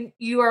sure that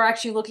you are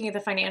actually looking at the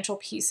financial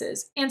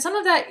pieces. And some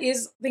of that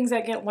is things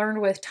that get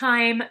learned with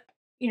time.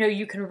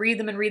 You can read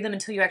them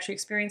until you actually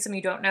experience them.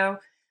 You don't know.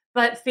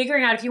 But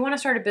figuring out if you want to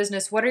start a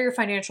business, what are your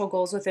financial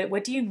goals with it?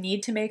 What do you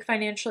need to make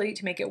financially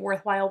to make it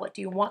worthwhile? What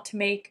do you want to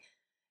make?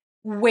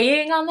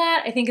 Weighing on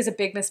that, I think, is a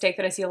big mistake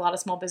that I see a lot of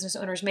small business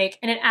owners make.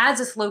 And it adds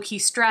this low-key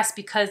stress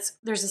because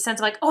there's a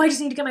sense of like, oh, I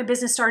just need to get my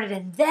business started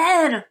and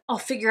then I'll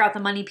figure out the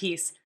money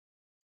piece.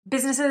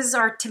 Businesses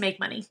are to make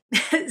money.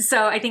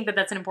 So I think that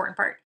that's an important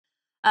part.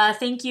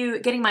 Thank you.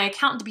 Getting my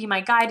accountant to be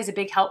my guide is a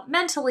big help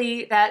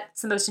mentally.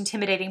 That's the most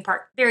intimidating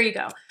part. There you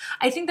go.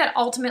 I think that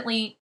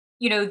ultimately,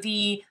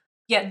 the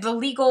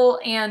legal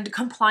and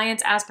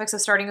compliance aspects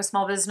of starting a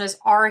small business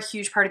are a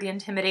huge part of the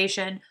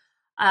intimidation.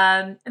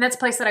 And that's a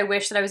place that I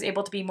wish that I was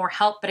able to be more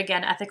help. But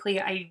again, ethically,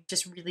 I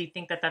just really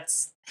think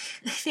that's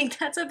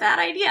a bad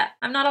idea.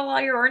 I'm not a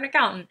lawyer or an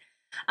accountant.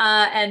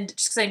 And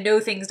just because I know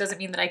things doesn't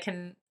mean that I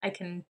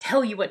can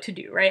tell you what to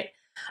do, right?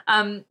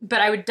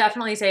 But I would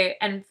definitely say,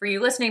 and for you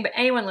listening, but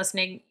anyone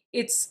listening,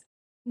 it's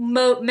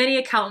many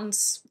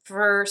accountants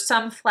for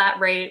some flat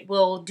rate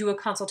will do a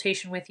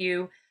consultation with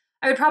you.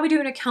 I would probably do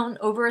an accountant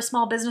over a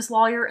small business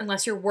lawyer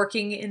unless you're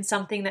working in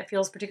something that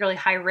feels particularly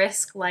high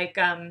risk, like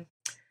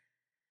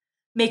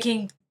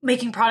making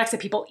products that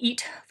people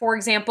eat, for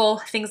example,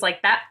 things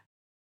like that.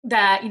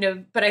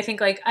 But I think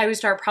like I would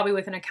start probably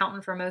with an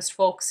accountant for most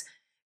folks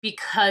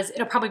because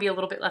it'll probably be a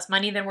little bit less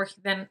money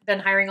than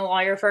hiring a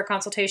lawyer for a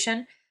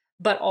consultation,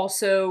 but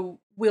also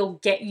will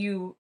get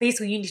you,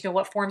 basically you need to know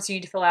what forms you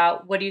need to fill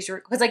out, what is your,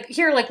 because like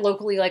here, like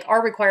locally, like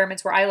our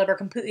requirements where I live are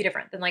completely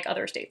different than like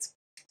other states.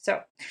 So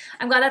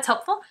I'm glad that's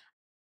helpful.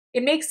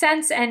 It makes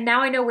sense. And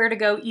now I know where to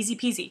go. Easy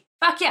peasy.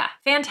 Fuck yeah.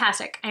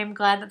 Fantastic. I'm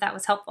glad that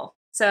was helpful.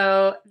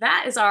 So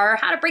that is our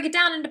how to break it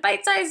down into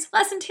bite-sized,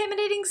 less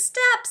intimidating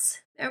steps.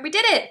 And we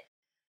did it.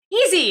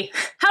 Easy.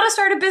 How to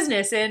start a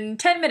business in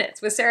 10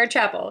 minutes with Sarah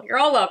Chappell. You're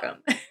all welcome.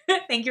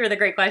 Thank you for the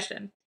great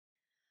question.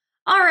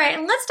 All right,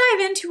 and let's dive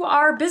into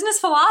our business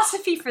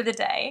philosophy for the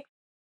day.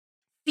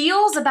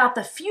 Feels about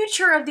the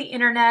future of the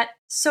internet,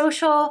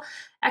 social,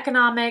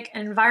 economic,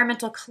 and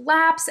environmental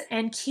collapse,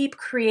 and keep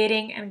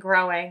creating and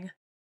growing.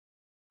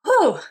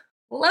 Whew,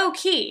 low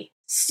key,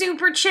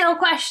 super chill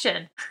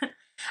question.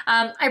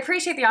 I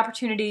appreciate the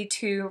opportunity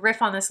to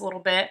riff on this a little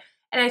bit.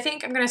 And I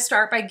think I'm going to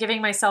start by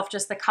giving myself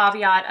just the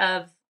caveat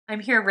of I'm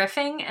here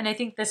riffing. And I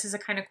think this is a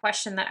kind of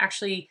question that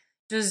actually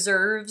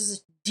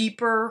deserves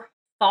deeper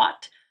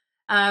thought.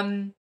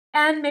 And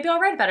maybe I'll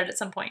write about it at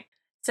some point.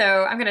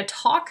 So I'm going to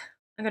talk.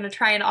 I'm going to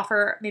try and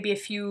offer maybe a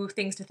few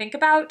things to think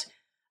about.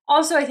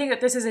 Also, I think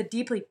that this is a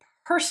deeply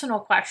personal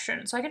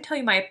question. So I can tell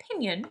you my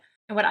opinion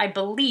and what I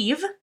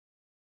believe.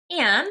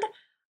 And,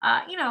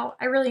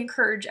 I really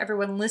encourage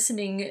everyone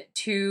listening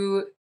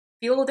to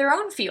feel their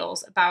own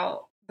feels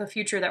about the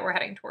future that we're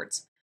heading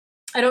towards.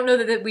 I don't know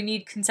that we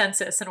need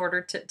consensus in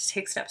order to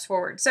take steps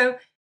forward. So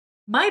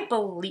my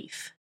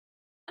belief,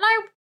 and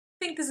I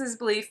think this is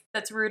belief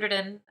that's rooted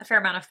in a fair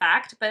amount of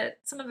fact, but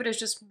some of it is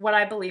just what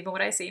I believe and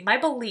what I see. My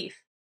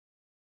belief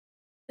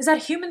is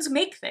that humans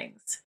make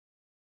things.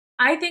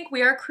 I think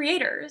we are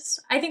creators.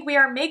 I think we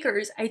are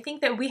makers. I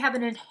think that we have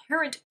an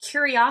inherent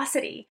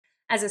curiosity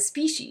as a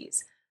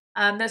species.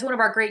 That's one of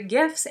our great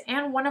gifts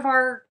and one of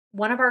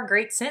our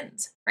great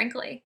sins,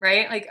 frankly,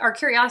 right? Like our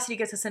curiosity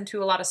gets us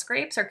into a lot of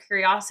scrapes. Our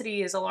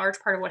curiosity is a large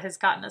part of what has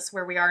gotten us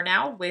where we are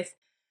now with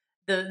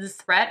the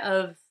threat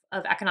of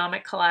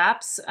economic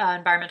collapse,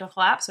 environmental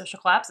collapse, social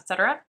collapse,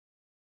 etc.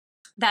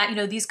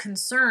 That, these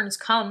concerns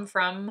come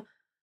from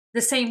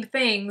the same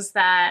things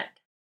that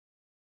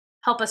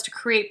help us to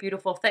create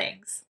beautiful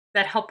things,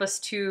 that help us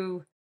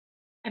to,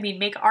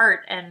 make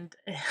art and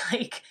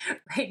like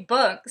write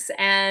books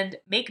and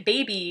make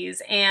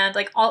babies and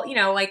like all,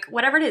 like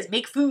whatever it is,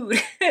 make food.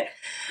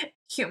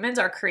 Humans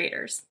are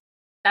creators.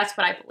 That's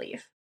what I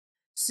believe.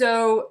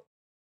 So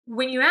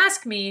when you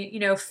ask me,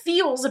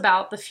 feels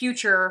about the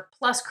future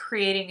plus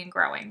creating and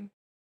growing,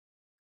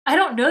 I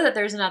don't know that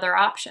there's another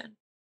option.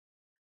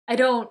 I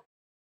don't,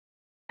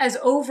 as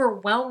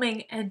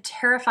overwhelming and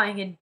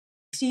terrifying and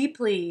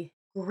deeply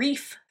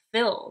grief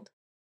filled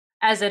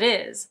as it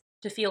is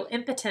to feel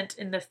impotent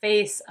in the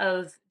face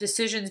of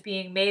decisions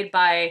being made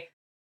by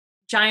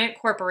giant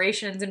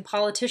corporations and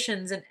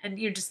politicians and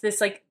you're just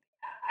this like,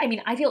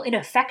 I feel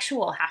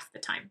ineffectual half the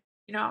time,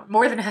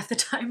 more than half the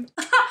time.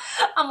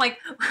 I'm like,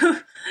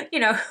 who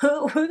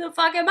the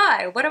fuck am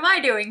I? What am I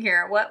doing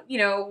here? What,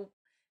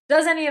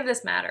 does any of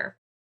this matter?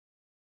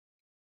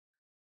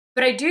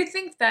 But I do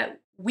think that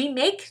we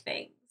make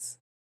things.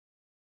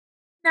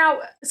 Now,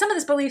 some of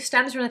this belief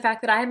stems from the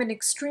fact that I am an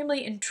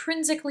extremely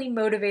intrinsically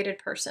motivated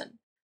person.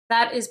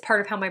 That is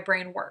part of how my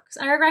brain works.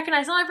 And I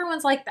recognize not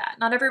everyone's like that.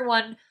 Not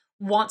everyone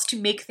wants to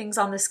make things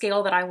on the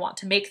scale that I want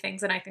to make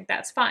things, and I think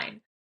that's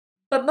fine.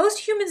 But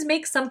most humans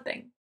make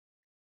something.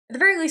 At the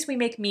very least, we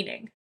make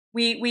meaning.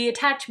 We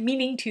attach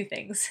meaning to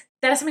things.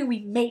 That is something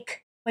we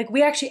make. Like,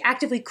 we actually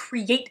actively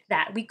create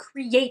that. We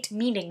create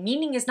meaning.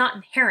 Meaning is not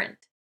inherent.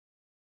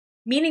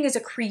 Meaning is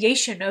a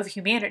creation of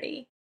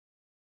humanity.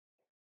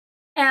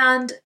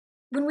 And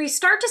when we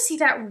start to see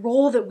that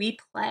role that we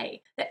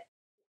play, that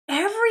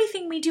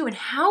everything we do and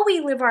how we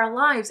live our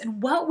lives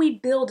and what we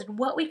build and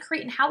what we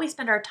create and how we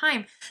spend our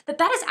time,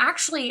 that is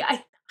actually,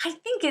 I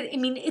think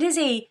it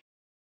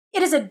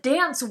is a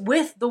dance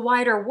with the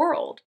wider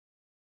world.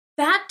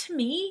 That to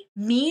me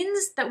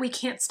means that we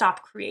can't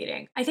stop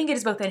creating. I think it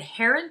is both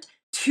inherent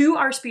to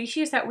our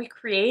species that we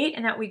create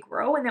and that we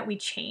grow and that we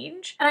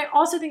change. And I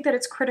also think that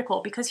it's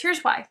critical because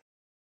here's why.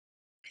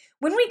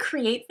 When we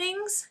create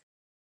things,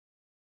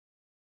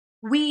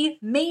 we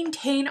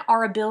maintain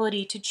our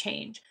ability to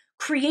change.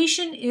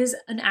 Creation is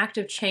an act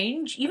of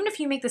change. Even if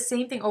you make the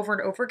same thing over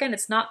and over again,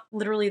 it's not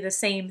literally the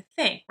same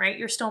thing, right?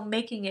 You're still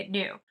making it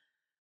new.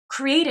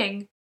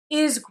 Creating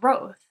is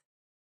growth.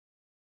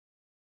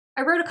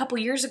 I wrote a couple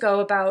years ago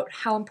about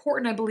how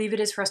important I believe it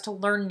is for us to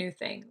learn new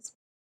things.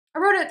 I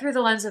wrote it through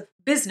the lens of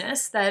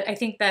business, that I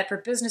think that for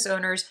business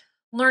owners,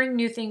 learning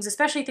new things,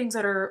 especially things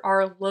that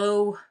are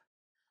low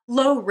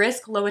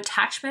risk, low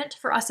attachment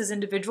for us as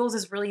individuals,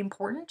 is really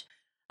important.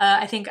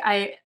 That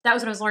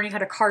was when I was learning how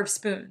to carve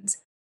spoons.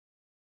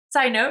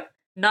 Side note,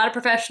 not a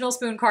professional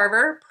spoon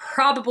carver,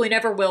 probably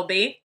never will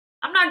be.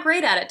 I'm not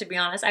great at it, to be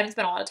honest. I haven't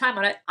spent a lot of time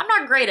on it. I'm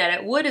not great at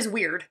it. Wood is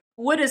weird.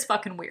 Wood is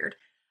fucking weird.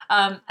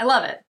 I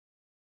love it.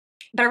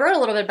 But I wrote a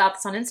little bit about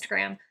this on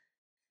Instagram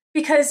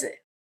because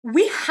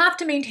we have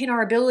to maintain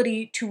our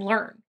ability to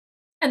learn.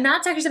 And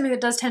that's actually something that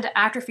does tend to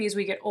atrophy as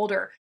we get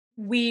older.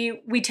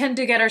 We tend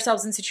to get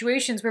ourselves in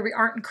situations where we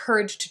aren't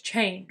encouraged to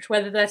change,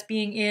 whether that's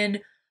being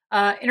in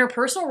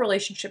interpersonal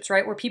relationships,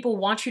 right, where people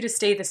want you to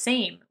stay the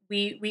same.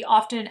 We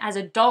often, as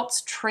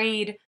adults,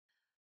 trade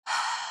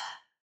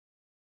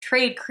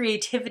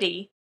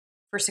creativity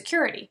for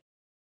security.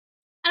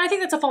 And I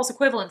think that's a false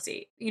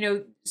equivalency.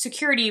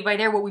 Security, by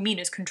there, what we mean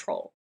is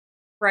control,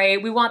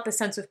 right? We want the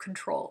sense of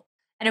control.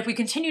 And if we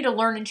continue to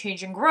learn and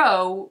change and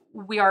grow,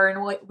 we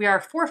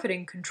are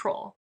forfeiting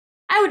control.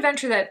 I would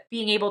venture that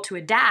being able to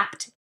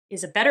adapt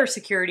is a better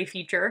security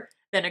feature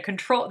than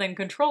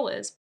control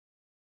is.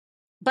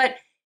 But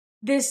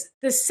the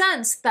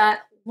sense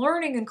that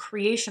learning and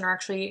creation are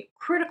actually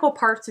critical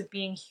parts of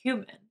being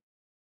human.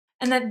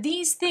 And that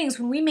these things,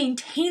 when we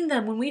maintain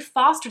them, when we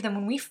foster them,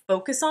 when we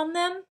focus on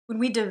them, when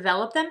we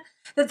develop them,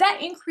 that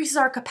increases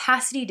our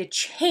capacity to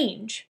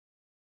change.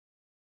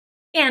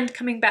 And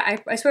coming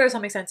back, I swear this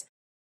all makes sense.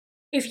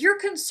 If you're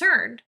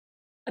concerned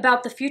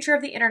about the future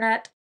of the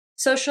internet,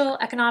 social,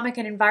 economic,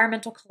 and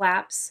environmental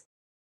collapse,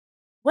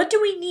 what do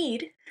we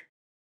need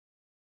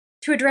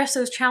to address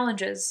those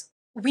challenges?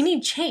 We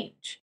need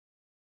change.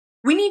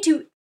 We need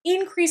to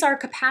increase our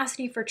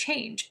capacity for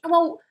change. And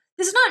while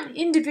this is not an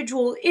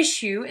individual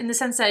issue in the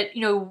sense that,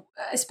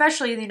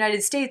 especially in the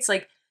United States,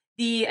 like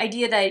the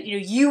idea that,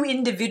 you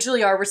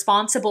individually are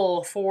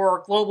responsible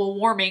for global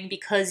warming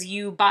because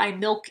you buy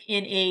milk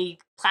in a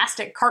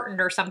plastic carton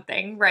or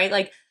something, right?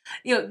 Like,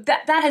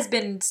 that has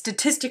been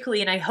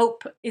statistically, and I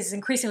hope is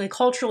increasingly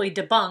culturally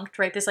debunked,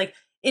 right? This like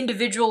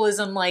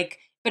individualism, like,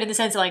 but in the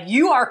sense of like,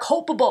 you are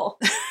culpable.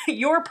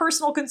 Your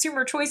personal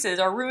consumer choices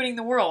are ruining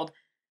the world.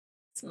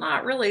 That's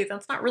not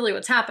really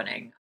what's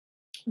happening.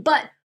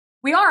 But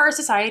we are a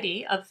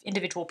society of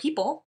individual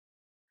people.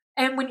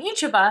 And when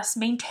each of us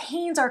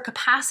maintains our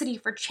capacity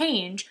for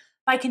change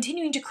by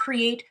continuing to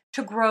create,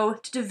 to grow,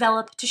 to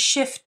develop, to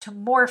shift, to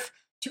morph,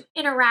 to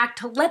interact,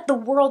 to let the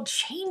world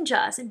change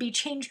us and be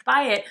changed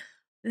by it,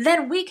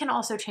 then we can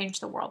also change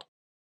the world.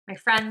 My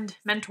friend,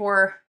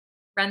 mentor,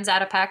 Ren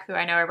Zatopek, who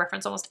I know I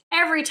reference almost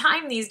every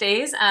time these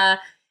days,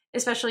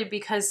 especially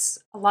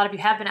because a lot of you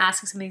have been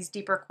asking some of these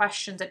deeper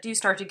questions that do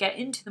start to get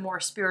into the more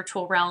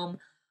spiritual realm,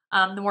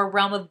 the more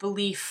realm of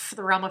belief,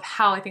 the realm of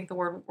how I think the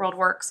world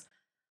works.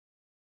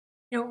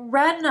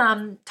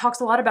 Ren talks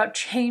a lot about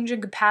change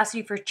and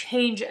capacity for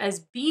change as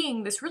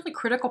being this really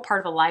critical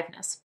part of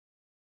aliveness.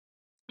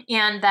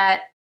 And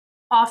that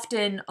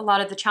often a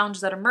lot of the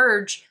challenges that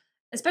emerge,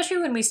 especially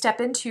when we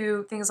step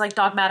into things like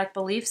dogmatic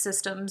belief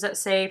systems that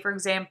say, for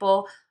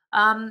example,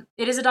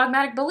 it is a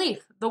dogmatic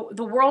belief.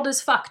 The world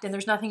is fucked and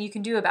there's nothing you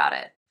can do about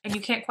it. And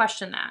you can't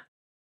question that.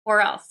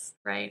 Or else,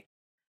 right?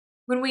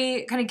 When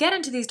we kind of get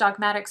into these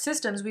dogmatic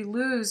systems, we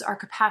lose our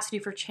capacity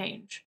for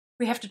change.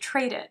 We have to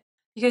trade it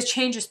because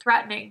change is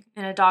threatening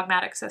in a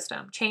dogmatic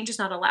system. Change is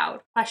not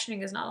allowed.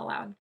 Questioning is not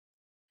allowed.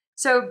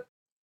 So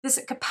this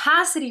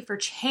capacity for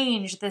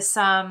change, this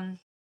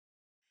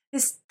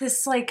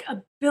like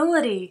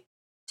ability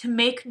to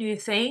make new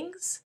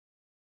things,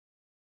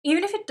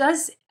 even if it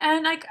does,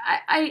 and like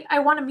I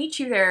want to meet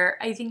you there.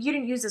 I think you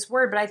didn't use this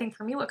word, but I think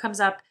for me what comes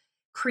up,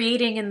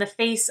 creating in the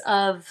face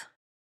of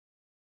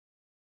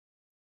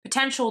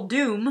potential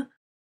doom,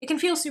 it can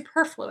feel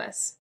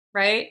superfluous,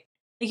 right?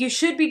 Like you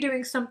should be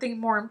doing something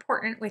more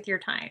important with your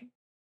time.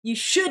 You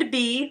should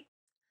be,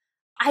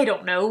 I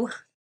don't know,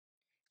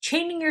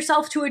 chaining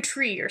yourself to a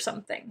tree or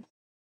something.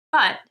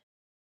 But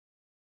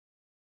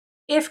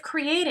if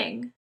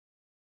creating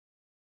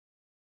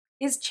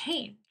is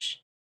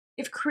change,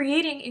 if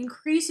creating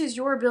increases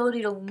your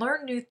ability to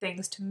learn new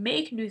things, to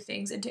make new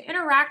things, and to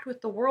interact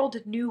with the world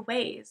in new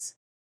ways,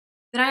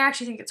 then I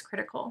actually think it's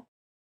critical.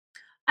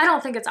 I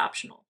don't think it's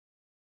optional.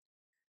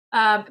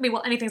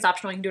 Well, anything's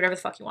optional. You can do whatever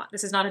the fuck you want.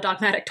 This is not a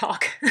dogmatic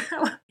talk. I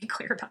want to be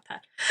clear about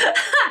that.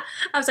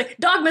 I was like,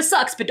 dogma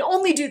sucks, but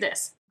only do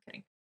this. I'm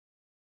kidding.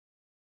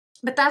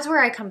 But that's where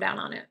I come down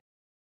on it.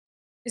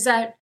 Is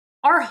that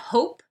our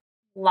hope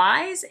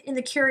lies in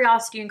the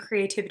curiosity and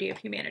creativity of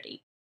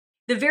humanity.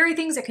 The very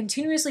things that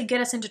continuously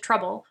get us into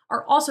trouble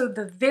are also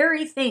the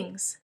very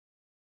things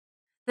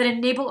that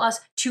enable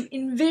us to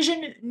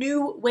envision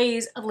new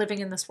ways of living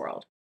in this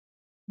world.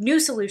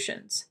 New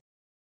solutions.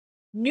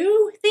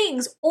 New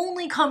things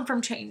only come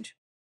from change.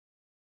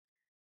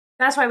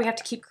 That's why we have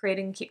to keep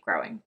creating and keep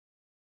growing.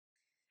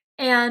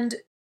 And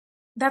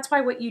that's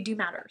why what you do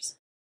matters.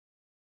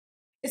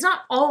 It's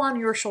not all on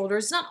your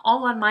shoulders. It's not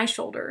all on my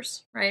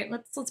shoulders, right?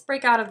 Let's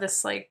break out of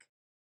this, like,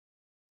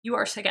 you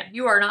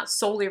are not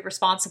solely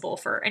responsible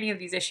for any of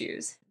these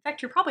issues. In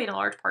fact, you're probably in a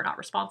large part not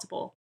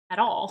responsible at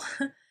all.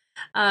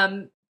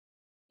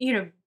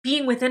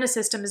 Being within a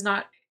system is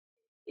not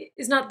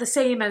the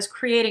same as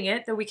creating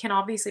it, though we can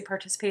obviously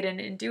participate in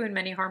and do in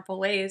many harmful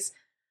ways,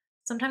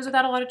 sometimes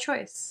without a lot of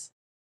choice.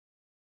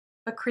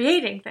 But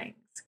creating things,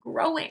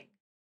 growing,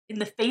 in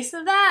the face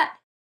of that,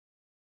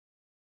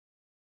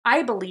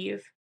 I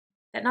believe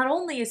that not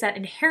only is that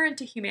inherent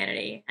to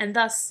humanity and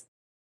thus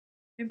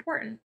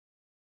important,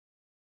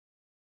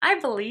 I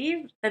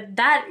believe that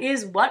that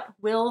is what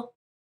will,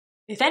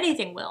 if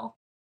anything will,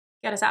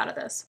 get us out of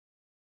this.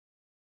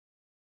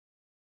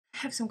 I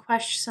have some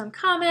questions, some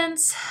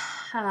comments.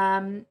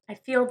 I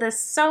feel this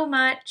so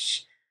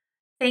much.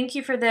 Thank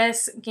you for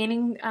this.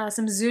 Gaining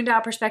some zoomed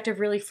out perspective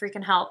really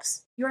freaking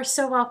helps. You are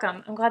so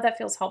welcome. I'm glad that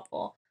feels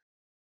helpful.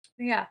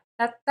 Yeah,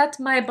 that's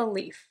my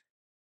belief.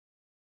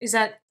 Is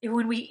that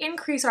when we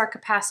increase our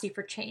capacity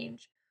for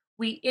change,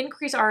 we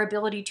increase our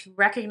ability to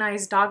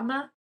recognize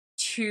dogma,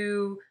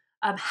 to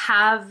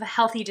have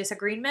healthy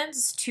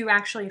disagreements, to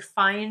actually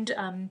find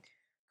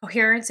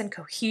coherence and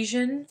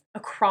cohesion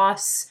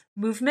across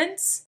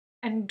movements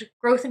and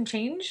growth and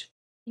change,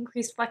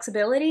 increased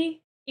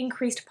flexibility,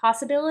 increased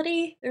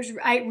possibility.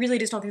 I really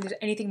just don't think there's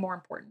anything more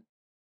important.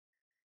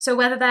 So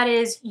whether that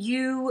is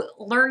you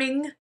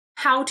learning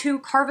how to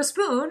carve a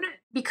spoon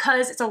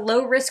because it's a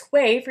low risk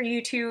way for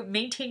you to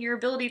maintain your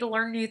ability to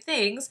learn new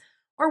things,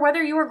 or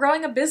whether you are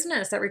growing a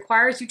business that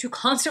requires you to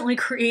constantly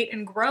create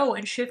and grow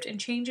and shift and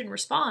change and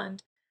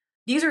respond,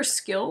 these are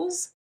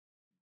skills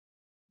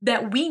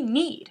that we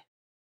need,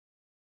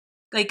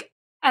 like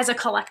as a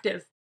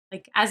collective,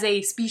 like as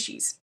a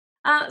species.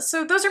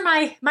 So those are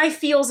my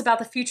feels about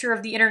the future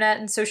of the internet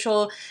and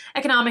social,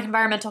 economic,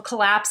 environmental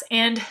collapse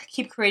and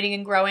keep creating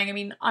and growing. I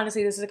mean,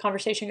 honestly, this is a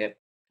conversation to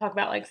talk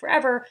about like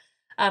forever.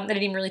 I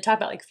didn't even really talk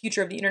about like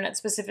future of the internet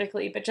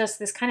specifically, but just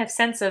this kind of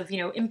sense of,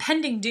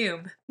 impending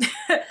doom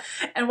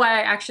and why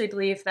I actually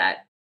believe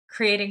that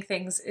creating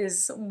things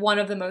is one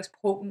of the most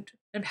potent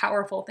and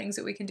powerful things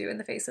that we can do in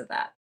the face of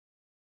that.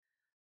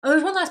 Oh,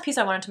 there's one last piece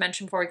I wanted to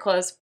mention before we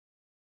close,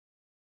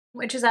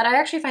 which is that I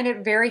actually find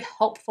it very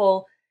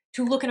helpful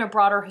to look in a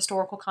broader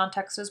historical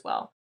context as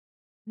well.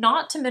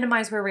 Not to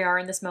minimize where we are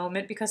in this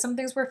moment, because some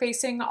things we're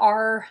facing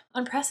are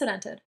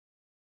unprecedented.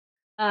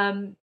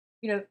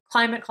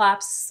 Climate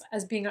collapse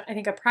as being, I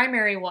think, a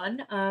primary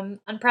one,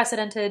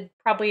 unprecedented,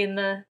 probably in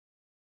the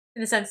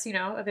sense,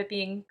 of it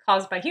being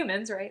caused by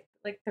humans, right?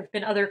 Like there have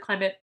been other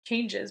climate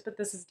changes, but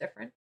this is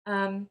different.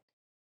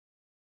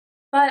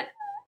 But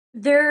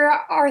there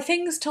are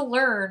things to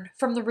learn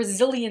from the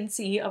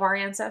resiliency of our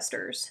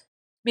ancestors.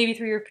 Maybe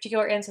through your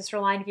particular ancestor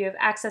line, if you have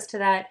access to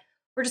that,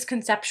 or just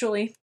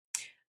conceptually.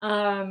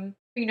 I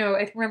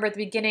remember at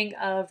the beginning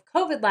of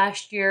COVID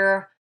last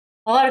year,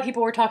 a lot of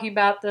people were talking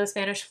about the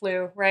Spanish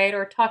flu, right?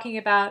 Or talking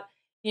about,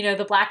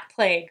 the Black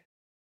Plague,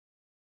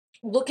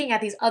 looking at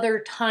these other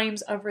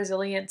times of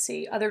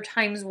resiliency, other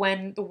times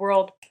when the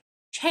world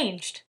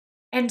changed.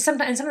 And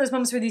sometimes some of those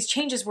moments where these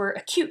changes were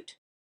acute,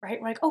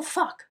 right? We're like, oh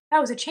fuck,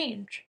 that was a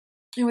change.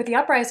 And with the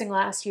uprising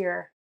last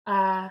year,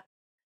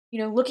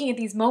 looking at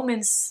these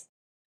moments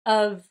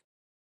of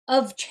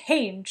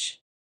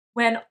change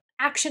when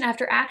action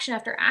after action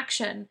after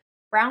action,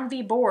 Brown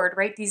v. Board,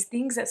 right? These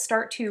things that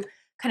start to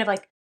kind of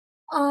like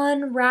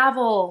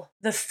unravel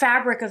the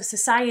fabric of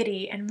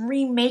society and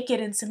remake it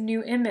in some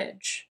new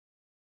image,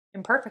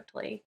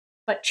 imperfectly,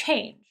 but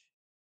change.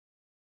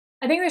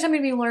 I think there's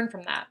something to be learned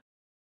from that,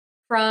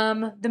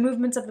 from the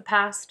movements of the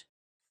past,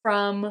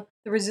 from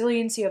the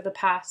resiliency of the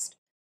past,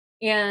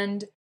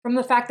 and from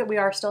the fact that we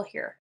are still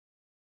here.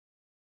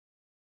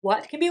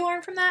 What can be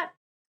learned from that?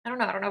 I don't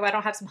know. I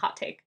don't have some hot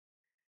take.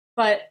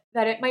 But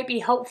that it might be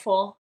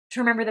helpful to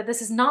remember that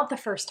this is not the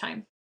first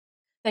time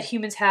that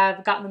humans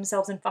have gotten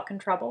themselves in fucking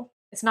trouble.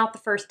 It's not the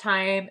first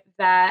time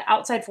that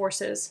outside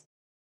forces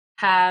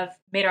have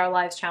made our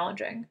lives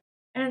challenging.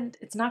 And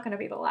it's not going to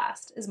be the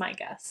last, is my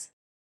guess.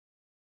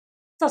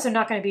 It's also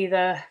not going to be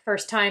the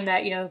first time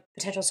that,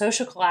 potential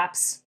social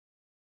collapse,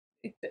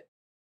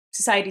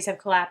 societies have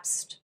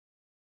collapsed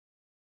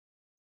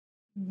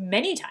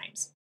many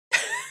times.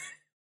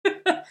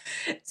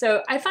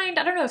 So I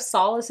don't know if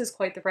solace is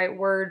quite the right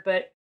word,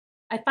 but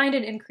I find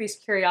an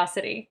increased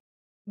curiosity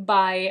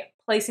by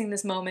placing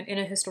this moment in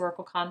a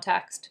historical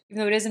context,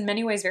 even though it is in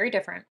many ways very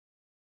different,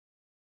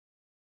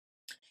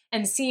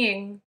 and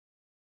seeing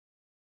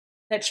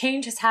that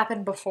change has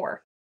happened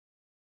before.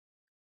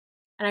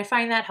 And I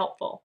find that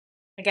helpful.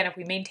 Again, if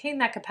we maintain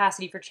that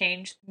capacity for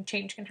change, then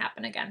change can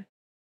happen again.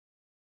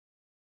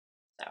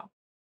 So,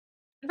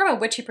 and from a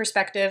witchy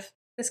perspective,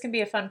 this can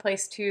be a fun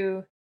place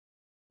to,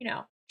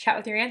 chat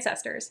with your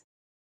ancestors.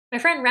 My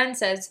friend Ren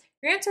says,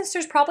 your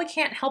ancestors probably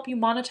can't help you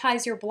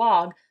monetize your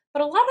blog,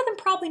 but a lot of them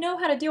probably know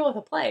how to deal with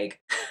a plague.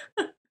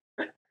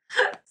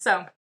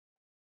 So,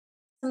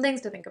 some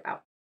things to think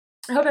about.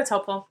 I hope that's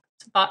helpful.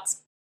 Some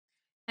thoughts.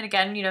 And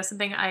again,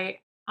 something I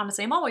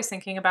honestly am always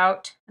thinking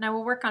about, and I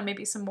will work on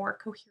maybe some more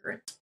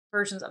coherent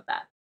versions of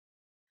that.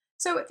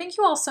 So thank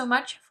you all so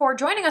much for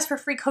joining us for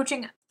Free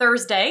Coaching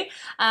Thursday.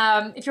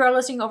 If you are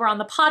listening over on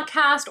the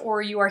podcast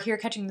or you are here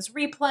catching this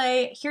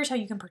replay, here's how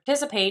you can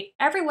participate.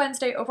 Every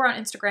Wednesday over on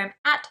Instagram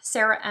at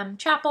Sarah M.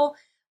 Chappell,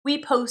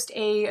 we post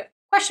a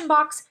question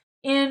box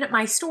in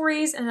my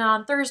stories, and then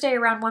on Thursday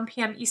around 1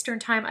 p.m. Eastern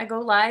Time, I go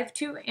live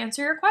to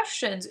answer your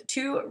questions,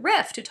 to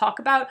riff, to talk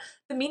about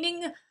the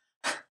meaning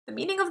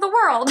of the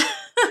world.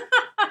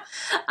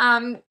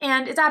 And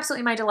it's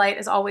absolutely my delight,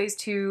 as always,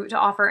 to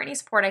offer any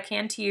support I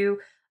can to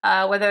you.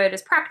 Whether it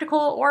is practical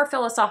or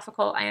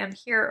philosophical, I am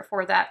here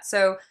for that.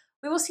 So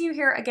we will see you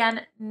here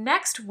again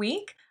next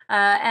week.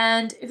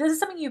 And if this is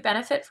something you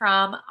benefit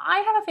from, I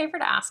have a favor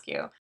to ask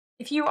you.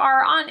 If you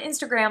are on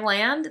Instagram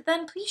land,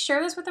 then please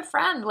share this with a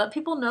friend. Let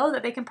people know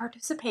that they can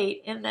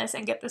participate in this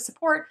and get the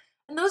support.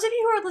 And those of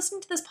you who are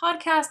listening to this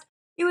podcast,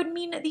 it would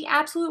mean the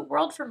absolute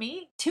world for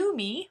me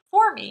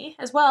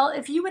as well,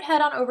 if you would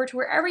head on over to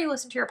wherever you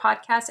listen to your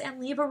podcast and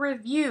leave a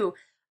review.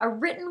 A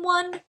written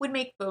one would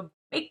make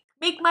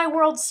my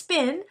world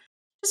spin,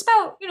 just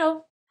about,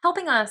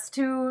 helping us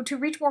to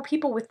reach more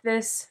people with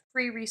this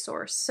free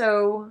resource.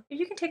 So if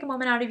you can take a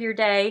moment out of your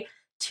day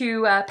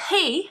to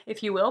pay,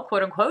 if you will,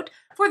 quote unquote,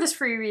 for this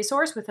free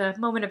resource with a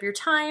moment of your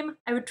time,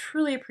 I would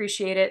truly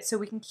appreciate it so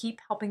we can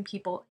keep helping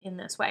people in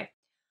this way.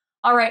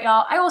 All right,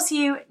 y'all, I will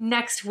see you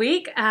next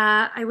week.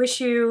 I wish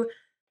you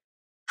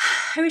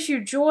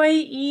joy,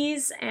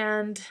 ease,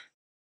 and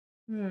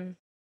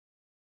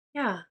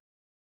yeah,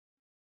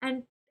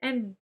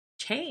 and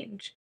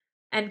change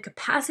and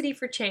capacity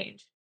for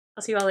change.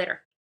 I'll see you all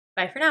later.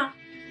 Bye for now.